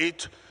 4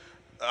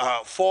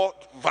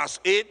 verse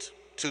 8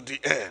 to the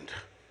end.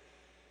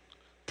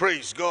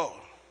 Praise God.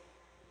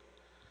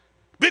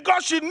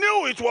 Because she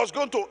knew it was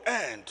going to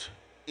end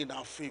in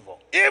her favor.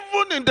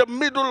 Even in the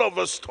middle of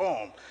a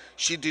storm,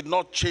 she did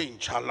not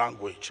change her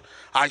language.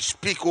 I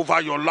speak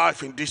over your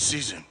life in this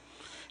season.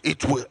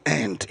 It will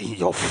end in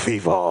your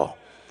favor.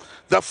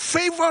 The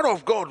favor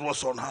of God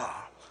was on her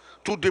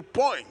to the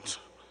point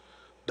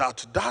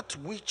that that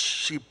which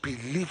she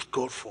believed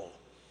God for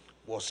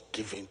was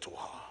given to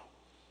her.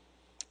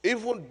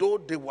 Even though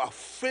there were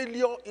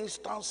failure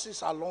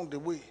instances along the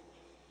way.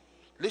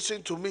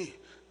 Listen to me.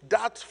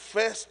 That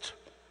first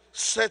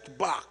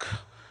setback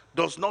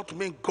does not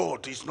mean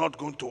God is not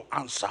going to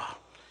answer.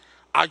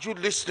 Are you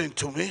listening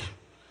to me?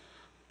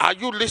 Are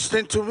you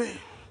listening to me?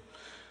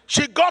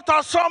 She got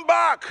her son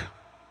back.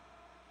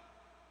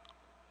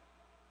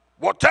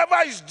 Whatever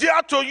is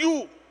dear to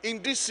you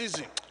in this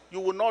season, you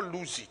will not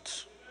lose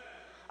it.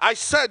 I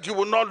said you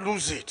will not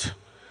lose it.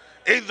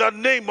 In the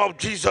name of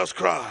Jesus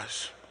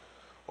Christ.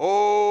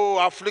 Oh,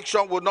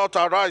 affliction will not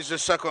arise the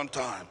second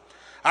time.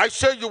 I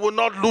say you will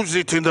not lose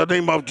it in the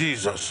name of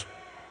Jesus.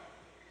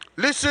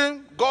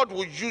 Listen, God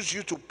will use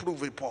you to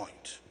prove a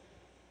point.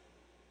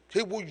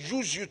 He will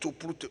use you to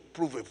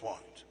prove a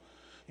point.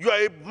 You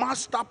are a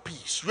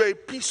masterpiece. You are a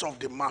piece of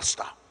the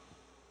master.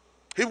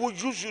 He will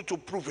use you to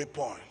prove a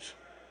point.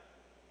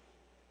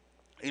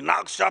 In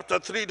Acts chapter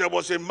 3, there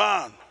was a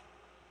man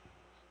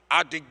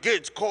at the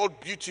gate called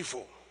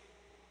Beautiful.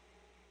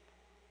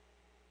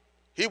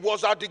 He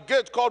was at the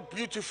gate called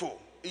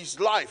Beautiful. His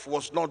life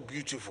was not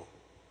beautiful.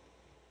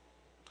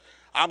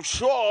 I'm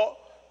sure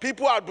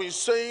people have been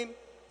saying,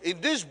 in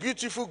this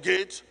beautiful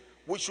gate,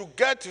 we should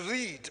get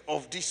rid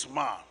of this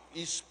man.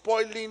 He's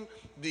spoiling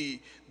the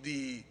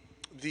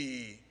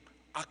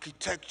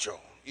architecture.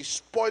 He's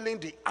spoiling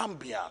the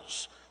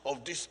ambience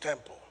of this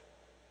temple.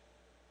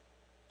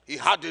 He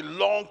had a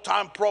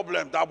long-time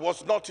problem that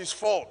was not his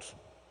fault.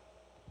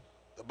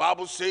 The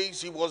Bible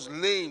says he was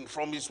lame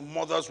from his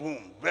mother's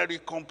womb, very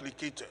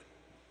complicated.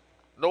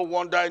 No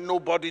wonder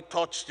nobody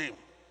touched him,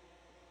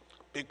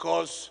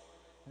 because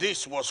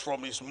this was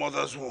from his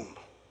mother's womb.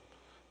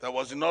 There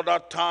was another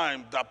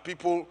time that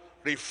people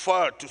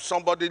referred to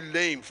somebody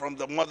lame from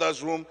the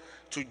mother's womb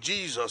to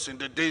Jesus in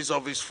the days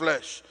of his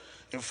flesh.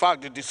 In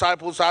fact, the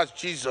disciples asked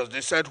Jesus, they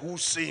said, who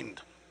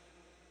sinned?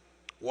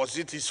 Was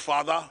it his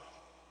father?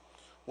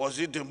 Was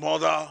it the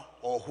mother,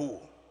 or who?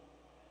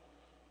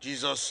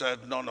 Jesus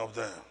said, none of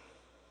them.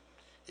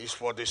 It's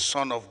for the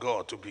Son of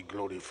God to be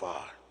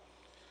glorified.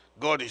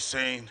 God is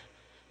saying,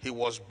 he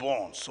was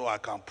born so I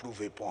can prove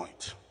a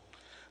point.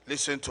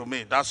 Listen to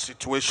me, that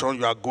situation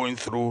you are going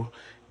through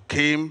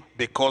came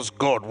because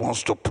God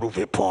wants to prove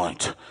a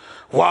point.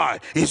 Why?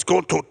 He's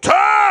going to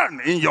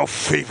turn in your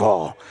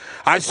favor.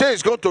 I say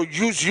he's going to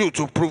use you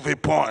to prove a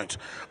point.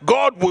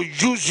 God will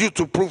use you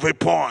to prove a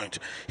point.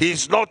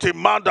 He's not a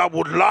man that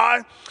would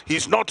lie.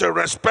 He's not a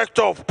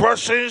respecter of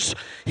persons.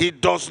 He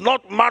does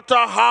not matter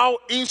how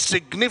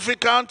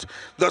insignificant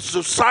the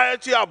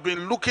society have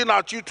been looking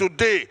at you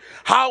today,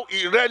 how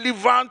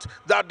irrelevant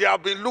that they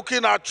have been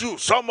looking at you.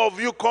 Some of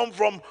you come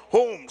from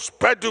homes,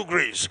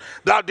 pedigrees,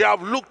 that they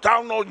have looked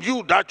down on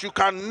you, that you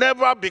can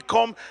never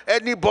become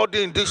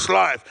anybody in this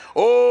life.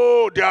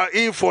 Oh, they are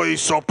in for a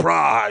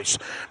surprise,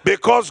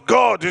 because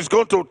God is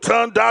going to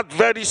turn that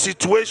very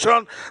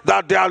situation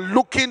that they are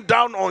looking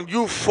down on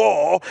you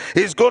for,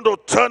 He's going to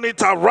turn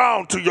it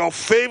around to your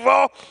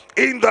favor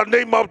in the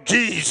name of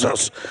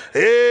Jesus.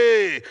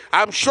 Hey,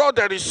 I'm sure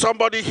there is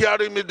somebody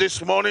hearing me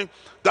this morning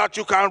that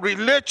you can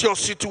relate your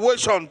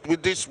situation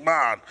with this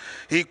man.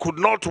 He could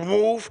not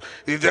move.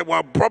 They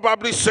were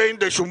probably saying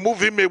they should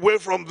move him away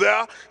from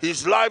there.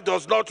 His life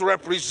does not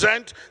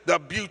represent the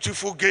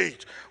beautiful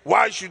gate.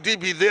 Why should he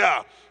be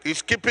there?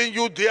 He's keeping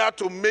you there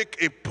to make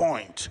a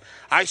point.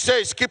 I say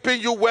he's keeping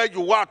you where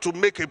you are to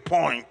make a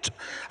point.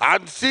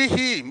 And see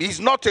him, he's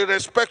not a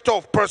respecter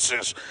of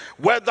persons.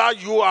 Whether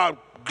you are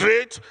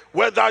great,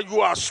 whether you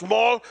are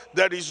small,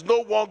 there is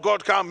no one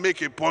God can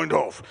make a point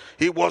of.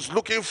 He was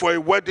looking for a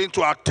wedding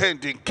to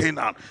attend in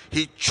Canaan.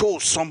 He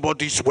chose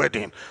somebody's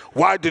wedding.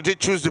 Why did he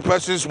choose the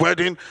person's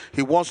wedding?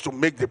 He wants to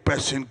make the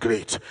person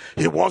great.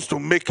 He wants to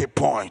make a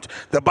point.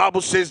 The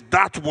Bible says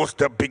that was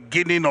the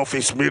beginning of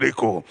his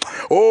miracle.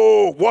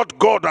 Oh, what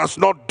God has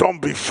not done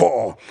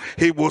before,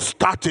 He will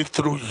start it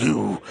through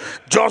you,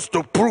 just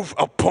to prove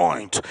a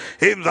point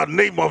in the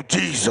name of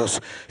Jesus.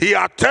 He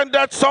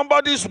attended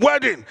somebody's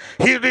wedding.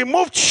 He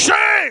removed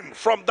shame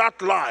from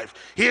that life.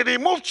 He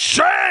removed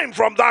shame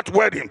from that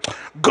wedding.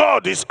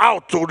 God is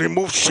out to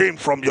remove shame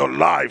from your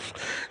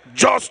life,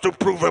 just to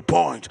prove a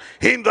point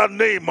in the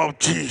name of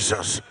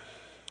Jesus.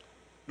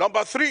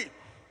 Number three.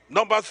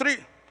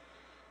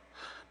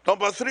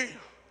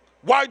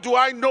 Why do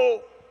I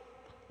know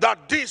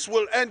that this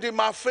will end in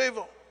my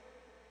favor?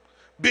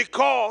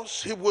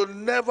 Because He will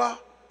never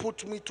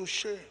put me to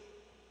shame.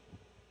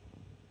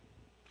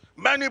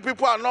 Many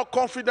people are not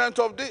confident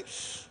of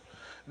this.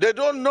 They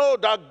don't know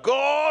that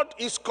God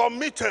is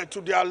committed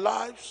to their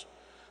lives,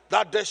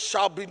 that there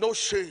shall be no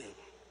shame.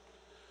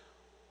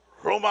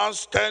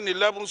 Romans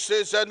 10:11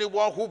 says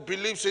anyone who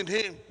believes in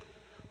Him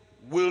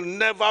will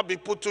never be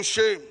put to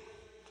shame.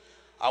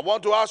 I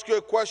want to ask you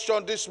a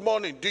question this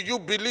morning. Do you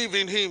believe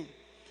in Him?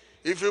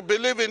 If you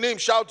believe in Him,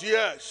 shout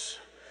yes.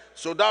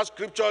 So that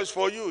scripture is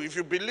for you. If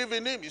you believe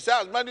in Him, He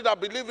says, as many that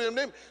believe in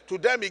Him, to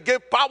them He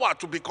gave power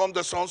to become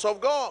the sons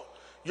of God.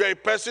 You're a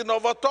person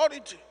of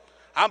authority.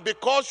 And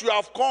because you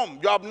have come,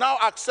 you have now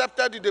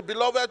accepted in the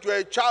beloved, you are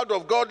a child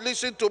of God.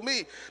 Listen to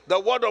me. The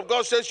word of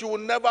God says you will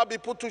never be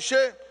put to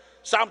shame.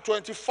 Psalm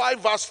 25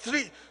 verse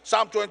 3.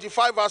 Psalm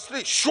 25 verse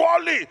 3.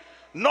 Surely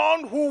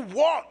none who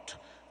want,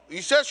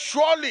 he says,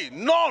 surely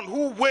none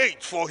who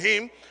wait for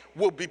Him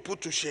will be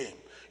put to shame.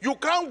 You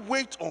can't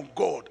wait on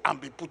God and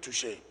be put to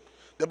shame.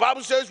 The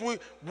Bible says we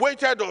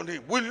waited on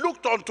Him. We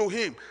looked unto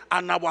Him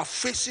and our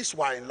faces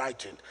were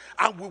enlightened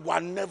and we were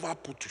never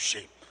put to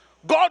shame.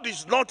 God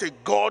is not a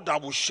God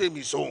that will shame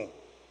His own.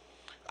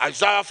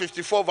 Isaiah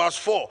 54 verse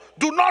 4.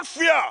 Do not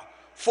fear,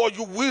 for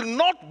you will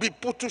not be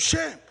put to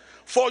shame,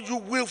 for you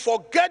will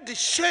forget the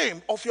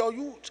shame of your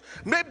youth.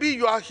 Maybe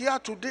you are here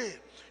today.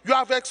 You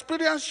have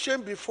experienced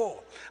shame before,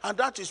 and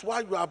that is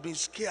why you have been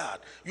scared.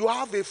 You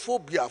have a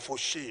phobia for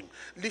shame.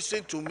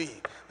 Listen to me.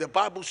 The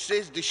Bible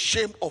says the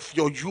shame of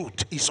your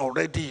youth is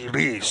already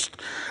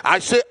erased. I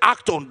say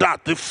act on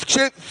that. The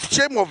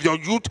shame of your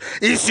youth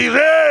is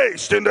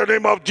erased in the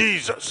name of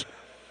Jesus.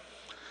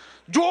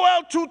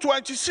 Joel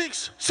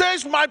 2:26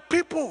 says, my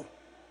people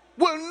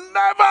will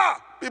never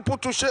be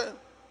put to shame.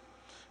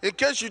 In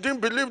case you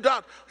didn't believe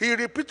that, he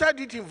repeated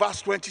it in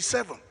verse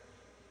 27.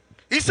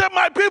 He said,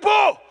 my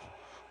people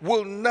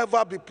will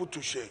never be put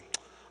to shame.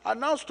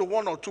 Announce to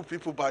one or two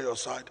people by your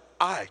side,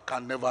 I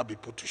can never be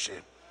put to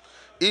shame.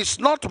 It's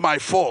not my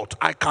fault.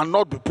 I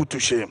cannot be put to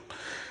shame.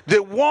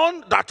 The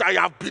one that I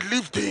have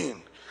believed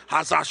in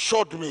has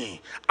assured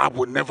me I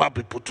will never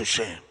be put to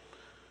shame.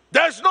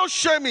 There's no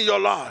shame in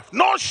your life,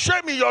 no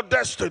shame in your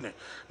destiny,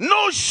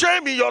 no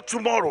shame in your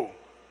tomorrow.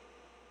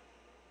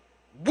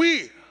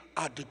 We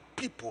are the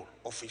people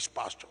of His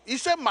pasture. He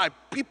said, my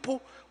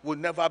people will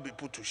never be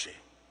put to shame.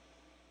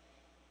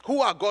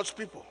 Who are God's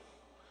people?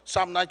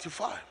 Psalm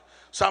 95.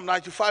 Psalm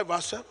 95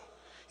 verse 7.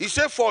 He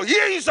said, for He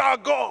is our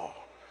God.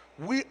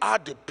 We are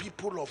the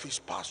people of His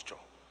pasture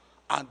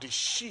and the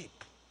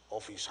sheep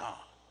of His hand.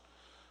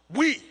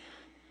 We,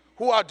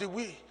 who are the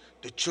we?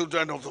 The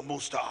children of the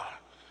Most High.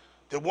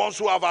 The ones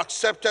who have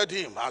accepted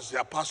Him as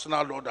their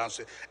personal Lord and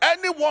Savior.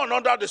 Anyone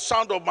under the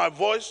sound of my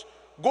voice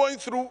going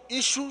through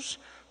issues,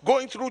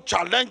 going through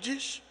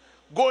challenges,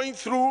 going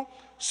through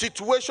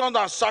situations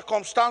and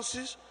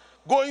circumstances,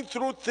 going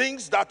through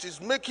things that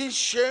is making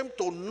shame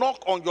to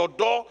knock on your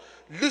door,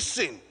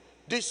 listen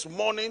this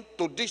morning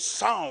to this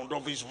sound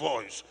of His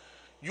voice.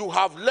 You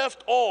have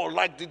left all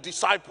like the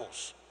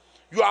disciples.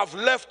 You have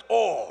left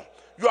all.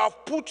 You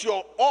have put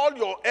all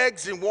your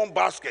eggs in one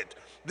basket.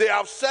 They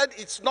have said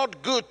it's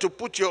not good to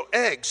put your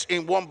eggs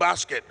in one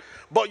basket,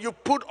 but you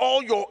put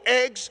all your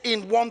eggs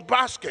in one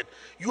basket.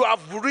 You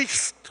have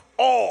risked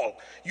all.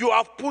 You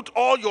have put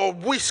all your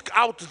whisk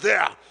out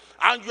there,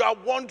 and you are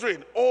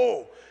wondering,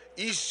 oh,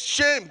 is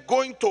shame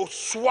going to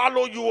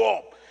swallow you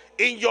up?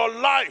 In your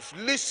life,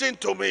 listen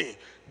to me,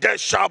 there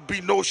shall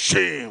be no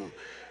shame.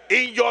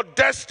 In your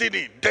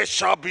destiny, there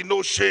shall be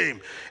no shame.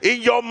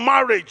 In your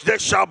marriage, there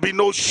shall be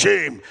no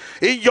shame.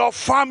 In your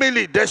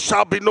family, there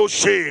shall be no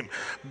shame.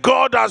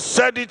 God has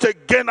said it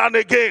again and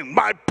again.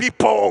 My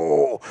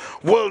people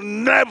will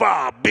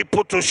never be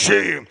put to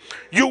shame.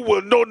 You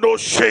will know no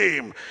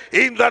shame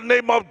in the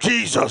name of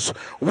Jesus.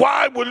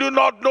 Why will you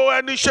not know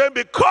any shame?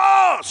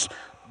 Because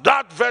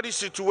that very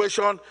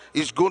situation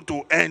is going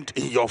to end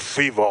in your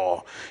favor.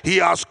 He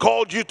has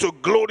called you to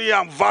glory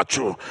and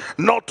virtue,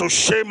 not to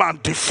shame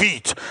and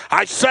defeat.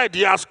 I said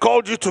he has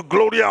called you to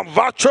glory and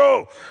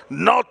virtue,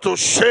 not to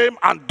shame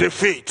and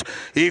defeat.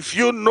 If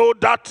you know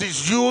that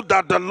is you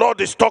that the Lord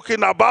is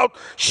talking about,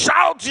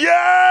 shout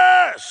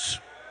yes.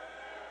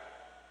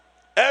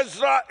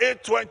 Ezra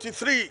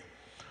 8:23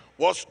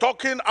 was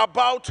talking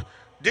about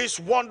this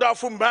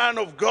wonderful man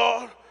of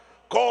God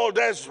called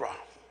Ezra.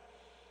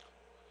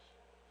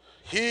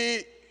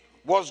 He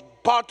was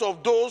part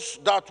of those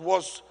that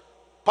was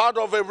part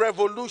of a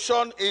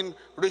revolution in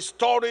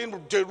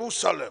restoring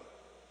Jerusalem.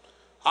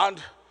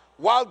 And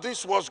while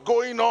this was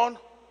going on,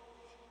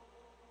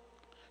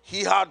 he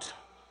had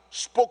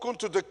spoken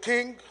to the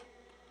king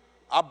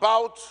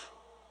about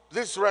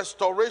this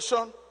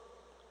restoration,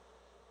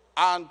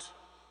 and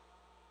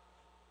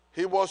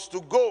he was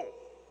to go.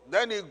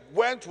 Then he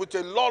went with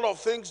a lot of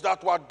things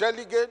that were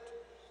delegate,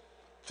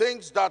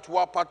 things that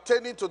were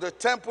pertaining to the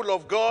temple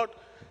of God,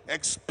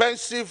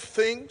 expensive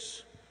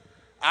things,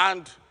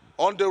 and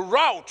on the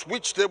route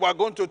which they were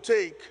going to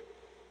take,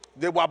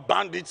 there were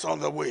bandits on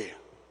the way.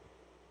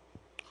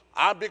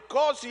 And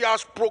because he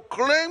has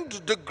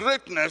proclaimed the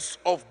greatness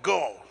of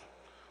God,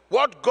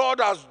 what God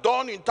has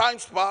done in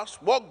times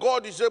past, what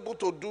God is able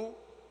to do,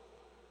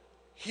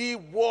 he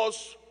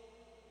was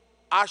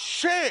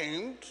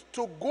ashamed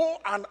to go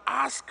and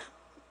ask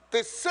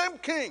the same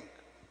king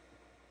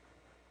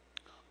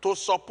to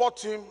support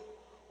him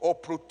or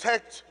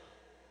protect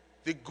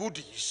the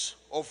goodies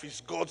of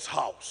his God's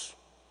house.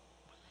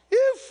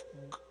 If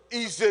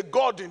he's a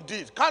God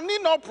indeed, can he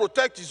not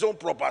protect his own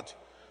property?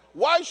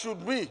 Why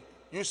should we?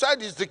 You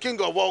said he's the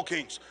king of all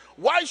kings.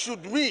 Why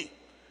should we,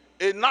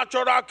 a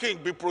natural king,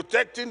 be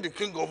protecting the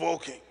king of all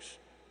kings?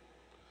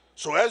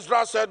 So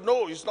Ezra said,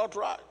 no, it's not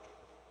right.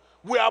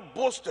 We have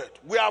boasted.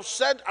 We have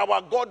said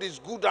our God is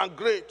good and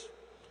great.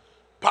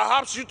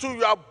 Perhaps you too,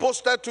 you have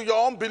boasted to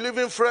your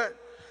unbelieving friend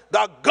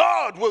that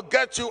God will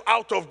get you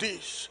out of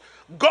this.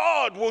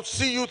 God will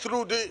see you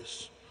through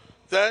this.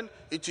 Then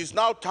it is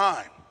now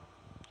time.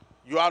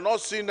 You are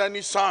not seeing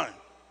any sign.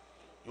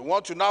 You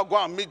want to now go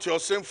and meet your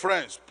same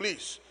friends.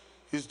 Please,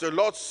 is the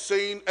Lord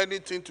saying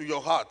anything to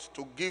your heart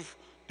to give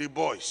the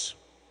boys?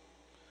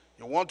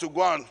 You want to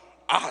go and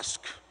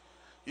ask.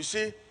 You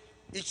see,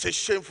 it's a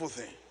shameful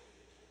thing.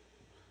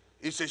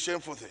 It's a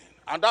shameful thing.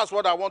 And that's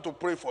what I want to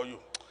pray for you.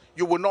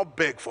 You will not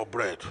beg for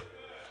bread.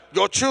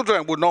 Your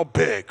children will not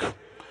beg.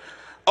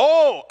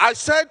 Oh, I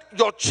said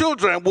your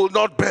children will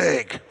not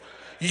beg.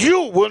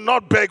 You will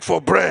not beg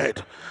for bread.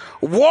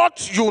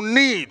 What you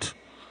need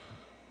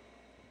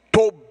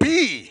to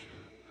be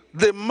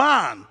the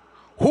man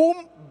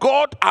whom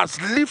God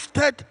has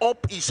lifted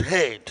up his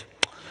head,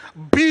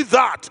 be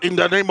that in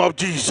the name of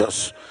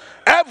Jesus.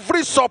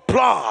 Every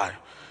supply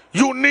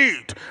you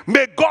need,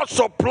 may God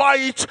supply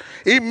it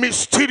in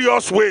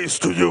mysterious ways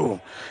to you.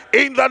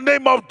 In the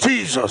name of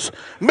Jesus,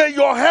 may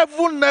your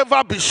heaven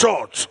never be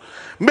short.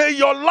 May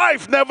your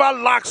life never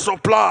lack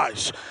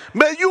supplies.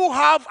 May you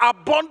have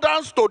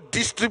abundance to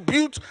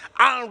distribute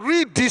and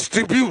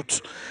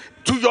redistribute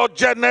to your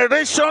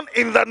generation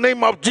in the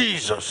name of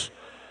Jesus.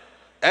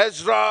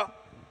 Ezra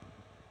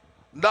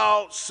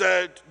now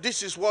said,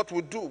 this is what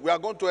we do. We are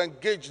going to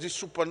engage the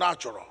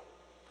supernatural.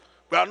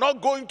 We are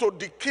not going to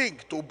the king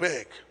to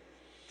beg.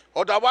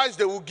 Otherwise,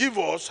 they will give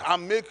us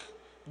and make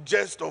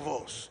jest of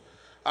us.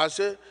 I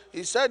say,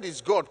 he said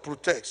his God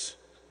protects.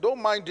 Don't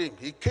mind him.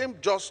 He came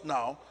just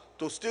now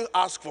to still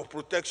ask for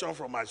protection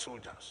from my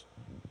soldiers.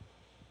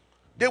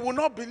 They will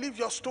not believe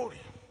your story.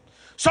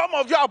 Some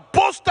of you are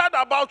boasted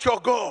about your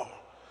God,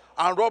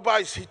 and rubber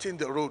is hitting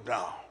the road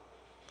now.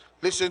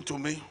 Listen to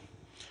me.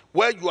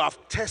 Where you have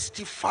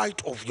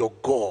testified of your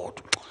God,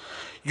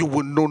 you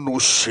will know no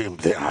shame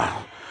there.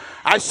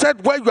 I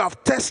said, where you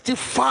have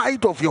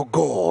testified of your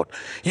God,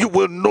 you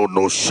will know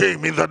no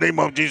shame in the name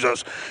of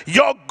Jesus.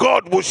 Your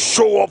God will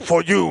show up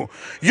for you.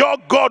 Your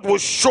God will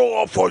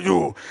show up for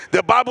you.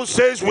 The Bible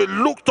says we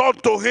looked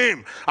unto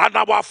him and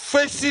our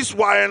faces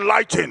were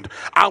enlightened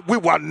and we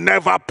were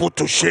never put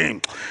to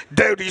shame.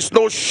 There is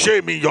no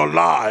shame in your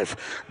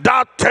life.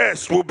 That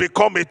test will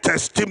become a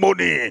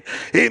testimony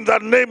in the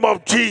name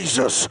of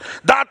Jesus.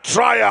 That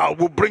trial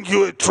will bring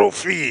you a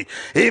trophy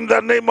in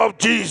the name of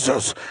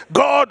Jesus.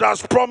 God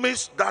has promised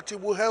that he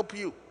will help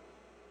you.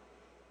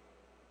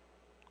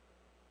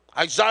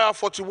 Isaiah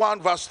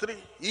 41 verse 3,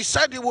 he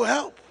said he will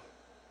help.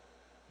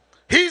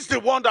 He's the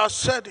one that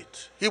said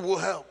it. He will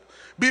help.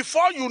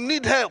 Before you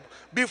need help,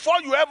 before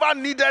you ever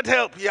needed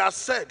help, he has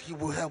said he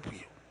will help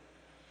you.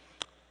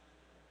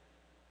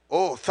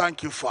 Oh,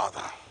 thank you,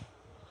 Father.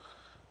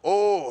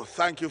 Oh,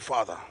 thank you,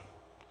 Father.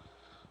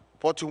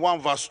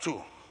 41 verse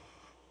 2.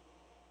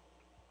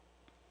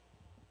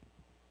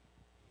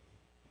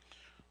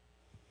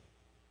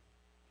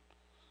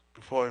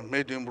 For he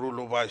made him rule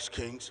over his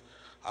kings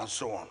and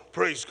so on.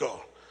 Praise God.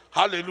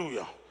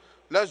 Hallelujah.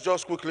 Let's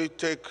just quickly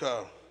take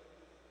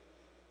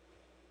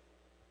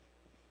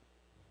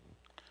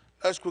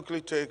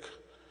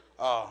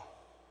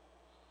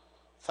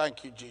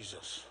thank you,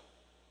 Jesus.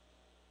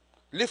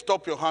 Lift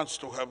up your hands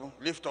to heaven.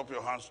 Lift up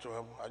your hands to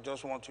heaven. I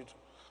just want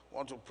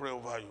to pray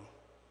over you.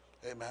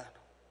 Amen.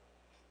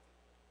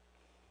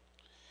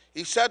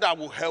 He said, I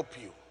will help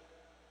you.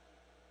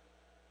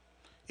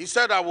 He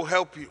said, I will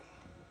help you.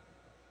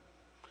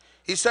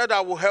 He said, I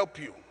will help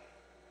you.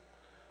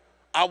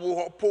 I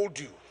will uphold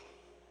you.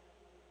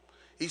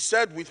 He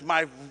said, with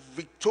my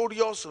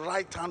victorious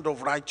right hand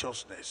of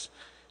righteousness,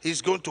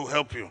 he's going to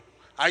help you.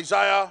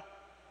 Isaiah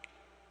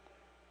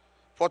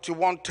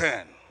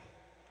 41:10.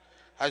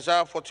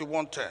 Isaiah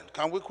 41:10.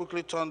 Can we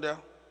quickly turn there?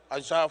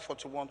 Isaiah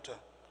 41:10.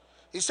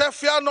 He said,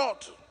 fear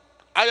not,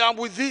 I am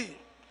with thee.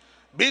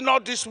 Be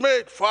not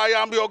dismayed, for I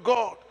am your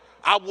God.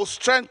 I will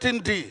strengthen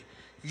thee.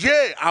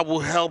 Yea, I will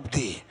help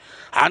thee.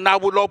 And I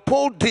will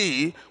uphold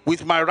thee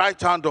with my right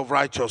hand of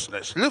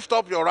righteousness. Lift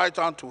up your right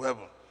hand to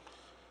heaven.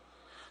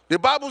 The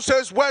Bible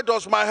says, where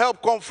does my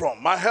help come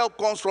from? My help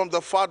comes from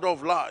the Father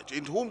of lights,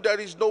 in whom there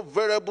is no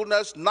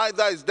variableness,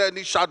 neither is there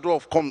any shadow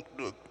of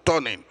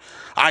turning.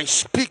 I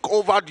speak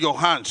over your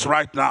hands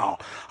right now.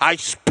 I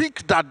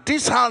speak that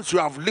these hands you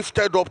have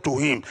lifted up to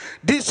him,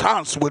 these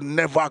hands will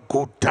never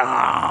go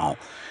down.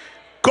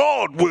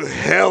 God will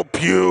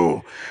help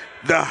you.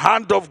 The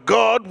hand of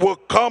God will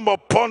come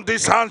upon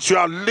these hands you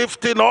are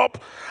lifting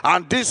up,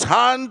 and this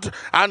hand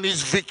and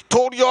his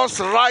victorious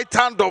right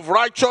hand of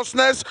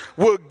righteousness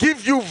will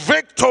give you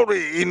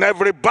victory in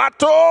every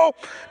battle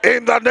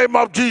in the name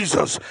of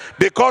Jesus.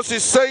 Because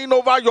he's saying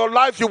over your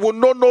life, you will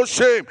know no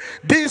shame.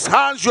 These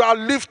hands you are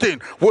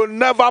lifting will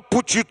never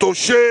put you to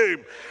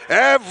shame.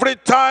 Every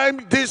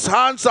time these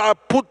hands are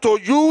put to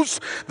use,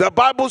 the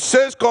Bible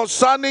says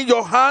concerning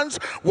your hands,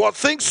 what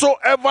things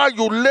soever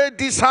you lay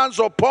these hands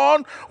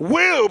upon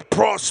will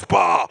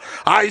prosper.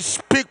 I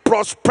speak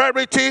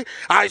prosperity,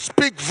 I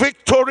speak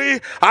victory,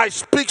 I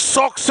speak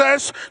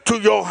success to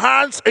your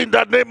hands in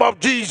the name of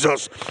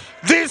Jesus.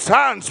 These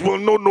hands will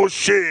know no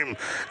shame.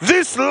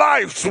 These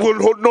lives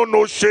will know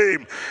no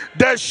shame.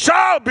 There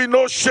shall be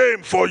no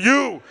shame for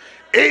you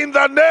in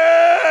the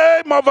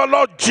name of the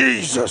Lord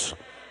Jesus.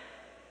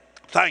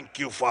 Thank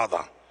you,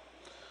 Father.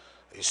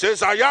 He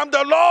says, I am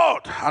the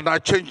Lord, and I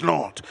change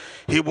not.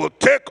 He will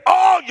take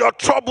all your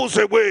troubles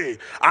away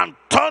and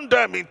turn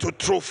them into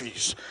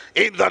trophies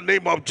in the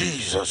name of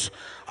Jesus.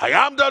 I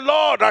am the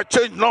Lord, I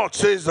change not,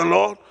 says the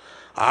Lord.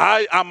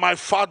 I and my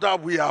Father,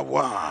 we are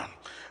one.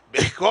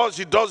 Because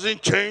he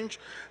doesn't change,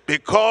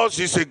 because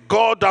he's a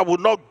God that will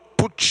not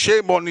put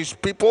shame on his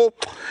people,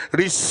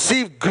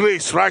 receive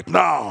grace right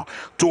now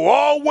to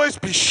always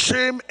be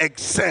shame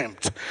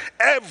exempt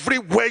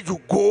everywhere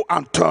you go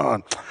and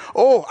turn.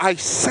 Oh, I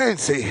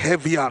sense a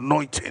heavy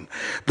anointing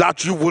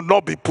that you will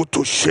not be put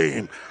to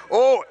shame.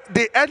 Oh,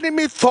 the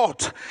enemy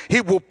thought he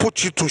will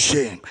put you to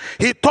shame.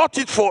 He thought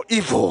it for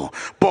evil,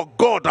 but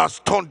God has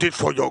turned it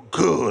for your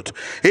good.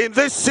 In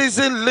this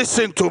season,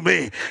 listen to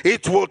me,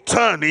 it will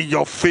turn in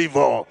your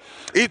favor.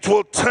 It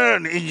will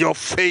turn in your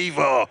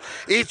favor.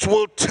 It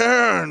will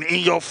turn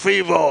in your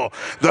favor.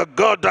 The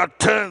God that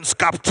turns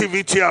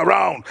captivity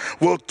around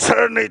will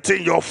turn it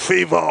in your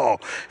favor.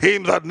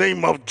 In the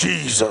name of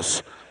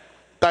Jesus.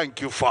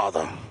 Thank you,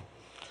 Father.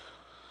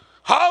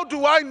 How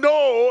do I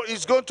know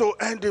it's going to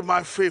end in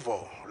my favor?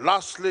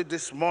 Lastly,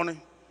 this morning,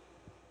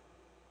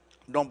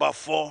 number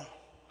 4,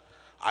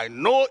 I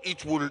know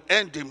it will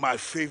end in my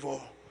favor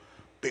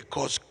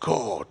because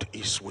God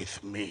is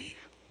with me.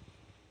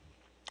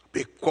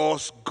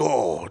 Because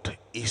God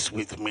is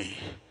with me.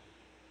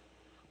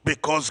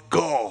 Because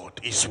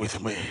God is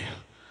with me.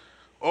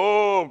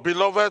 Oh,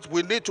 beloved,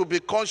 we need to be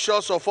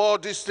conscious of all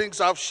these things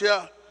I've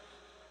shared.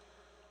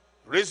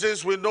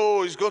 Reasons we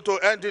know is going to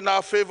end in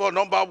our favor.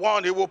 Number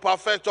one, he will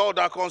perfect all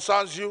that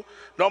concerns you.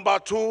 Number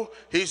two,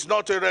 he's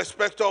not a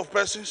respecter of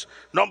persons.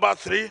 Number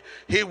three,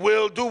 he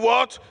will do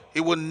what? He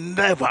will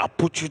never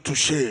put you to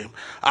shame.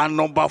 And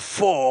number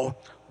four,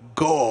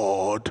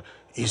 God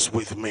is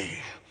with me.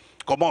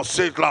 Come on,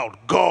 say it loud.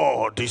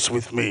 God is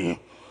with me.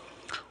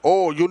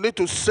 Oh, you need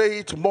to say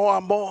it more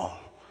and more,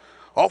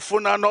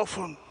 often and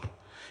often.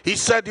 He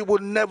said he will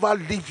never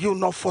leave you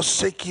nor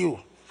forsake you.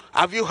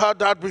 Have you heard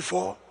that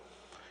before?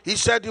 He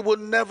said he will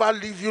never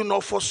leave you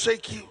nor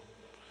forsake you.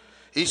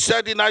 He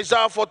said in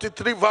Isaiah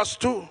 43 verse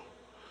 2,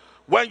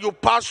 when you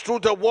pass through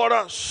the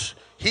waters,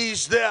 he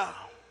is there.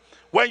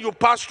 When you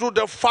pass through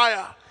the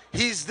fire,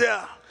 he is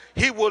there.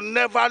 He will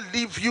never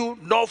leave you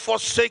nor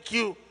forsake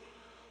you.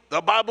 The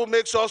Bible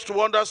makes us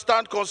to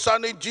understand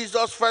concerning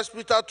Jesus, 1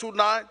 Peter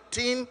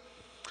 2:19,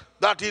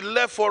 that he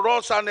left for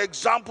us an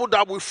example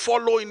that we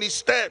follow in his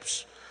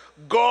steps.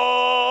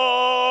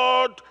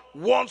 God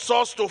wants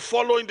us to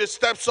follow in the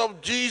steps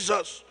of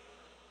Jesus.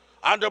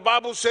 And the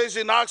Bible says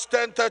in Acts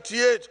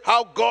 10:38,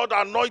 how God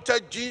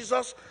anointed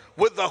Jesus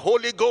with the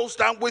Holy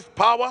Ghost and with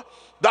power,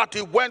 that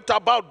he went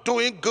about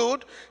doing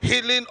good,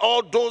 healing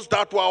all those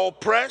that were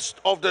oppressed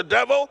of the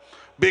devil,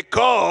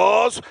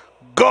 because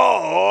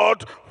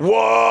God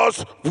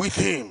was with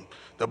him.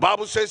 The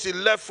Bible says he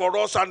left for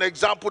us an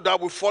example that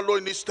we follow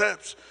in his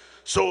steps.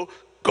 So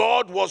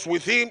God was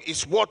with him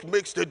is what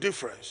makes the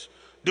difference.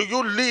 Do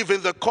you live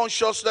in the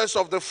consciousness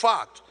of the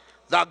fact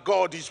that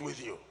God is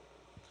with you?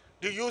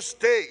 Do you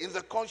stay in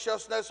the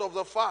consciousness of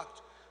the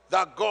fact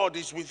that God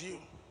is with you?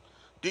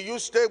 Do you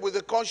stay with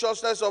the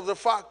consciousness of the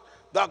fact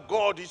that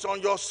God is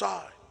on your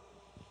side?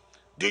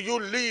 Do you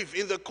live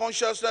in the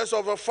consciousness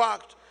of the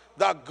fact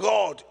that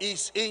God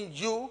is in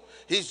you,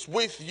 he's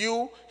with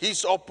you,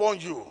 he's upon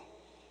you?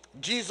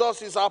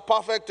 Jesus is our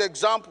perfect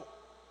example.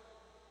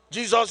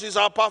 Jesus is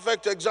our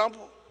perfect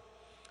example.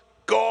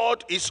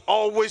 God is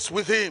always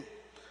with him.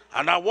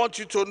 And I want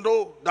you to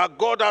know that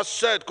God has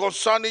said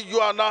concerning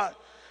you and I,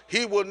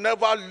 he will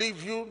never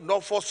leave you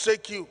nor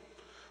forsake you.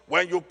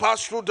 When you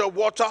pass through the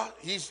water,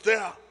 he's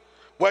there.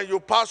 When you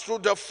pass through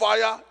the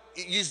fire,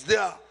 he's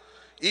there.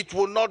 It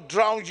will not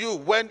drown you.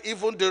 When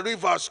even the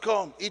rivers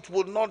come, it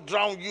will not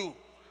drown you.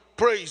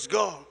 Praise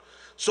God.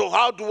 So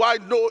how do I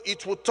know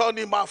it will turn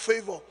in my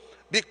favor?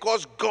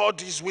 Because God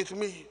is with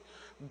me.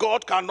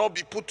 God cannot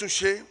be put to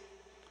shame.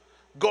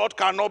 God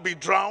cannot be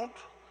drowned.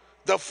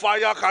 The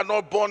fire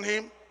cannot burn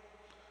him.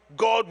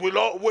 God will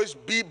always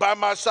be by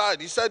my side.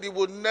 He said he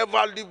will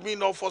never leave me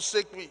nor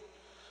forsake me.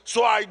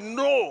 So I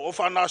know of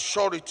an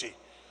assurity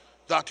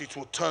that it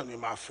will turn in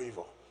my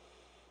favor.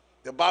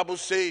 The Bible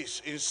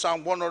says in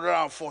Psalm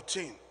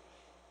 114,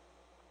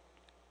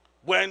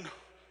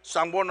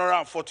 Psalm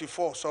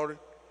 144,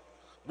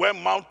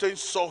 when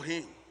mountains saw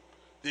him,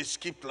 they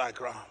skipped like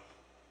ram.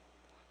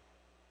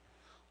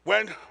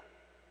 When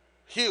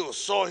hills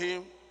saw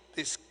him,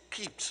 they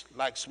skipped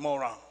like small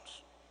rams.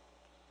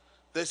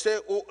 They say,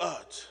 "O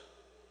earth,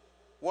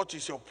 what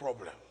is your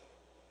problem?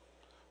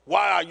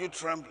 Why are you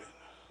trembling?"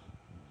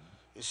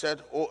 He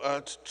said, "O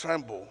earth,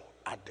 tremble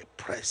at the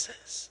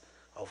presence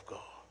of God."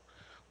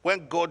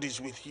 When God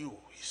is with you,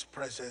 his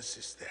presence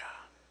is there.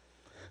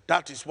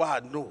 That is why I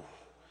know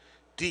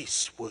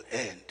this will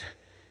end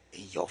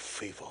in your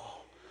favor,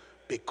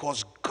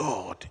 because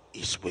God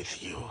is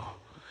with you.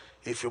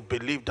 If you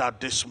believe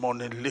that this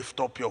morning, lift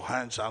up your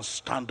hands and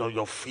stand on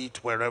your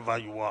feet wherever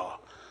you are,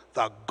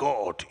 that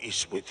God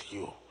is with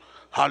you.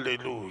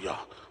 Hallelujah.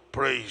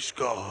 Praise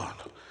God.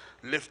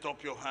 Lift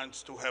up your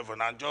hands to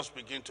heaven and just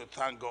begin to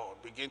thank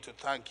God. Begin to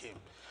thank him.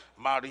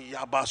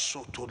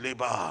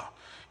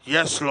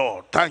 Yes,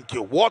 Lord. Thank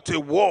you. What a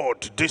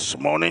word this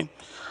morning.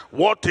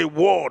 What a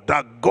word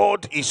that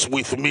God is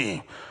with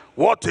me.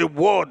 What a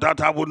word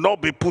that I will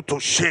not be put to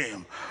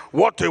shame.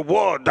 What a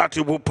word that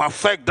he will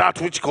perfect that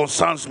which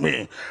concerns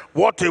me.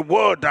 What a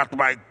word that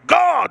my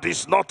God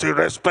is not a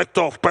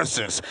respecter of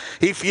persons.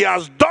 If he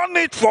has done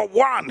it for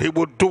one, he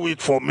will do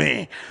it for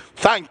me.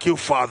 Thank you,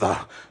 Father.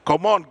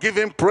 Come on, give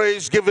him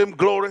praise, give him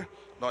glory.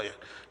 Not yet.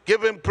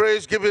 Give him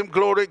praise, give him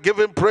glory, give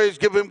him praise,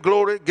 give him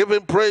glory, give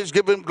him praise,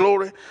 give him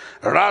glory.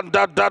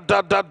 Randa da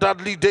da da da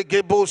li de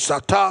gebo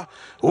sata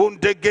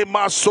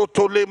undegema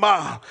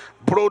sotolema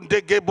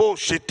brondegebo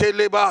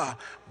sheteleba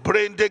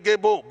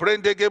brendegebo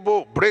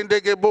brendegebo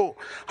brendegebo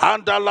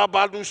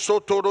andalabadu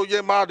sotoro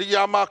ye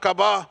maria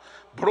makaba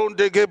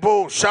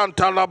brondegebo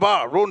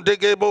shantalaba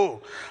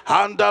rondegebo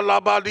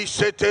andalabali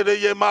setere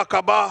ye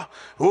makaba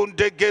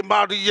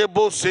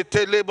undegemariebo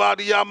seteleba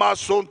riama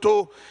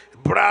sonto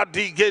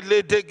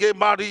Bradigele dege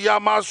Maria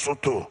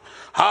Masuto.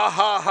 Ha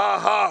ha ha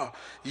ha.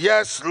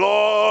 Yes,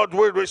 Lord,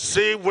 we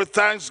receive with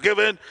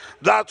thanksgiving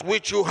that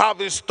which you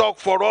have in stock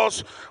for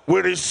us.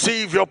 We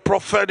receive your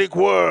prophetic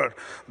word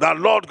that,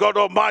 Lord God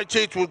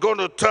Almighty, it will going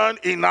to turn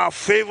in our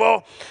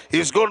favor.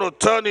 It's going to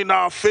turn in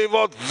our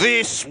favor.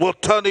 This will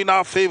turn in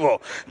our favor.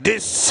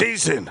 This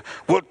season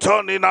will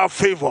turn in our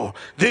favor.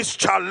 This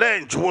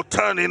challenge will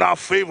turn in our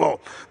favor.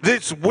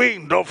 This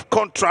wind of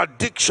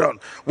contradiction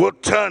will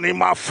turn in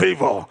my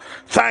favor.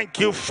 Thank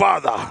you,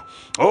 Father.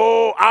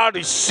 Oh, I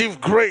receive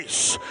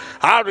grace.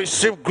 I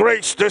receive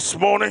grace this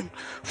morning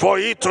for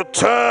it to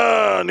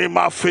turn in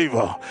my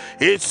favor.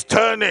 It's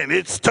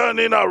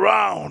turning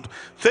around.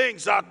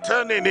 Things are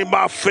turning in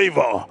my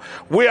favor.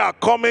 We are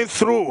coming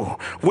through.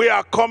 We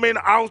are coming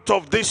out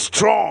of this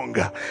strong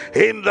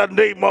in the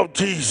name of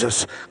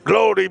Jesus.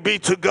 Glory be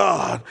to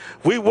God.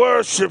 We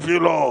worship you,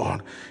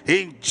 Lord.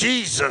 In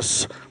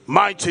Jesus'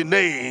 mighty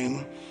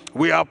name,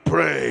 we are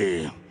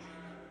praying.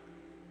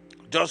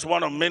 Just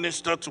want to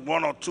minister to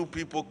one or two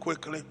people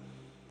quickly.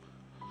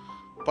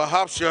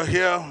 Perhaps you're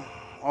here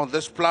on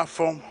this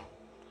platform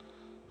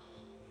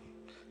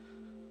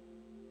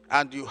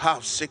and you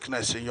have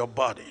sickness in your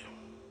body.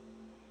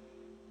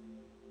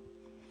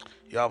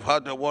 You have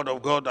heard the word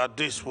of God that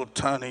this will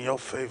turn in your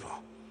favor.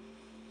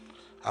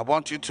 I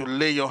want you to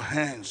lay your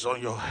hands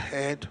on your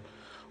head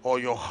or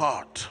your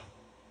heart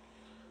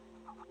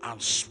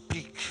and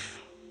speak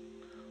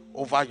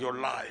over your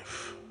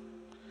life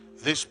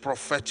this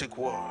prophetic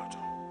word,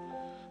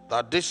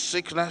 that this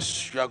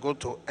sickness you are going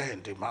to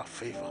end in my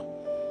favor.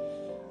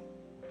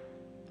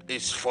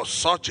 It's for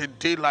such a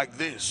day like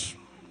this,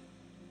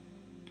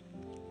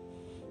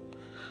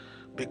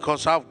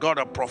 because I've got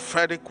a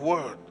prophetic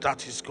word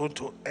that is going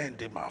to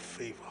end in my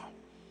favor.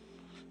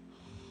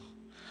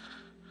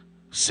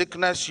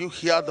 Sickness, you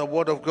hear the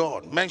word of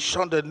God.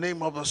 Mention the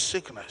name of the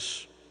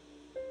sickness.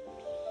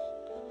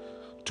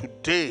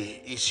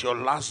 Today is your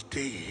last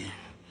day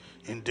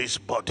in this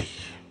body.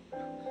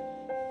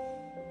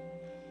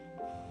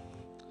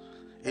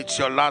 It's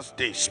your last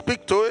day.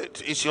 Speak to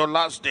it. It's your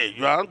last day.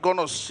 You aren't going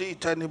to see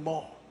it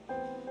anymore.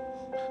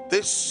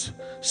 This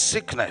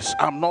sickness,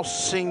 I'm not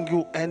seeing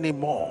you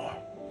anymore.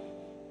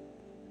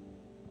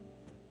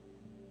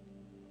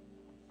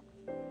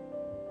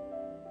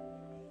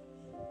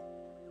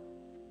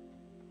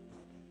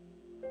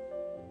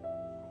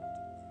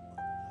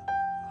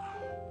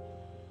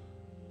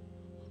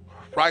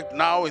 Right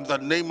now, in the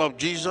name of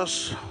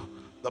Jesus,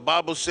 the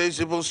Bible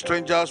says even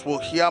strangers will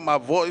hear my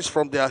voice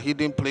from their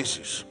hidden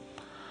places.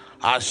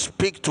 I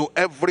speak to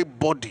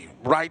everybody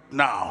right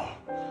now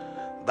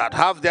that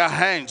have their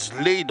hands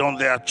laid on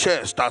their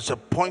chest as a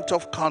point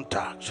of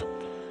contact.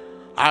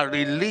 I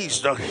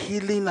release the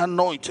healing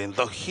anointing,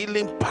 the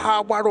healing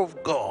power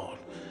of God,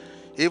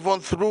 even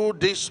through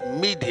this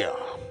media.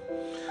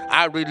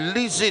 I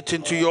release it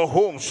into your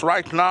homes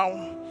right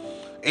now,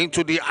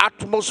 into the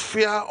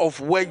atmosphere of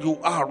where you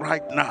are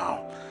right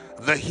now.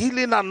 The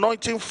healing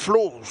anointing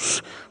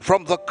flows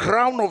from the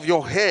crown of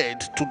your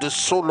head to the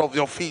sole of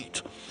your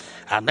feet.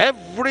 And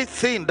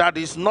everything that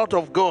is not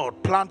of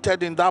God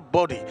planted in that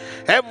body,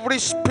 every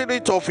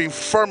spirit of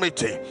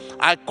infirmity,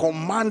 I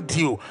command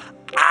you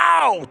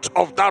out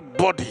of that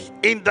body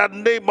in the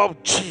name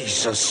of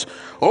Jesus.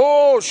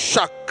 Oh,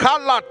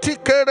 shakala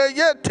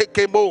tikereye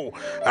tekemo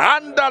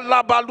anda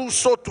labalu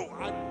soto.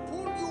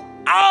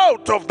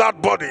 Out of that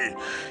body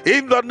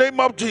in the name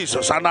of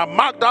Jesus, and I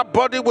mark that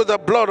body with the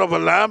blood of a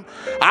lamb.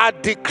 I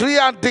decree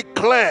and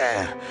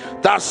declare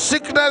that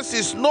sickness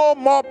is no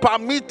more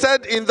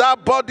permitted in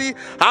that body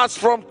as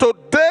from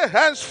today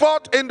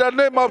henceforth in the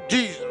name of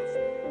Jesus.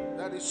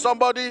 There is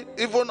somebody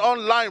even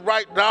online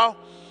right now.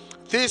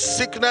 This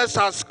sickness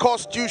has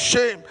caused you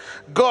shame.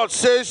 God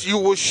says you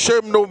will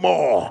shame no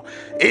more.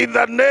 In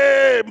the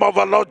name of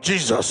our Lord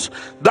Jesus,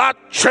 that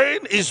chain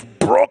is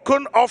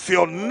broken off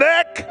your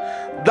neck.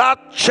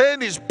 That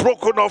chain is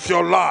broken off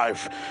your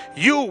life.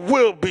 You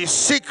will be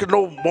sick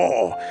no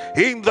more.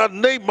 In the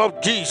name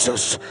of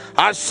Jesus,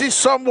 I see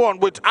someone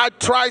with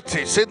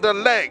arthritis in the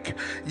leg.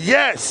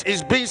 Yes,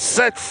 is being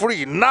set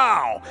free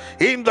now.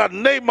 In the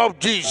name of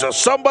Jesus,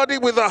 somebody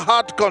with a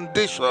heart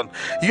condition,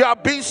 you are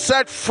being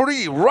set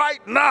free right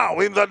now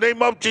in the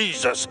name of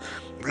Jesus.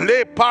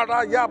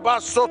 Somebody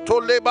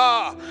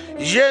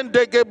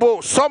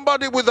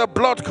with a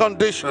blood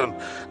condition,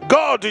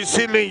 God is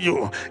healing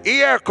you.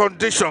 Ear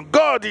condition,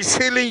 God is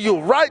healing you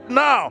right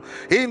now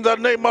in the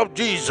name of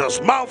Jesus.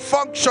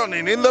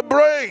 Malfunctioning in the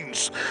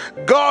brains,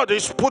 God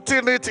is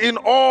putting it in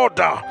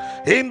order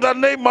in the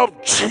name of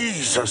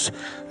Jesus.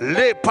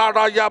 Le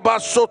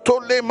parayaba soto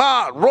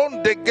lema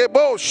ronde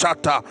gebo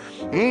shata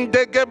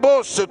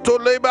ndegebo soto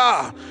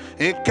leba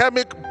in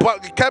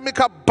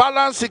chemical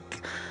balance.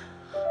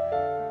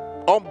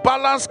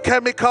 Unbalanced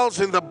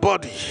chemicals in the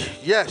body.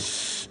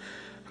 Yes.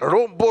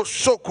 Rombo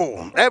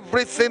soko.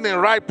 Everything in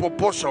right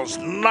proportions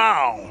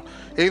now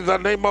in the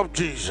name of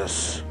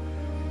Jesus.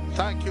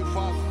 Thank you,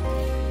 Father.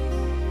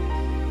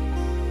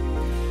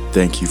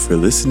 Thank you for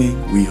listening.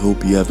 We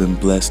hope you have been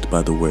blessed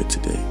by the word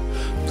today.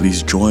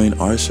 Please join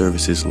our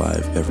services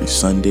live every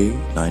Sunday,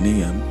 9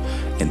 a.m.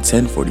 and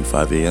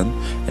 10:45 a.m.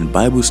 and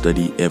Bible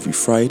study every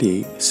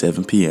Friday,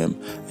 7 p.m.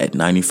 at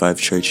 95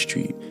 Church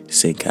Street,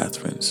 St.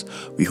 Catharines.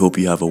 We hope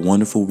you have a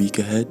wonderful week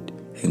ahead,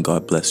 and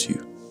God bless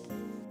you.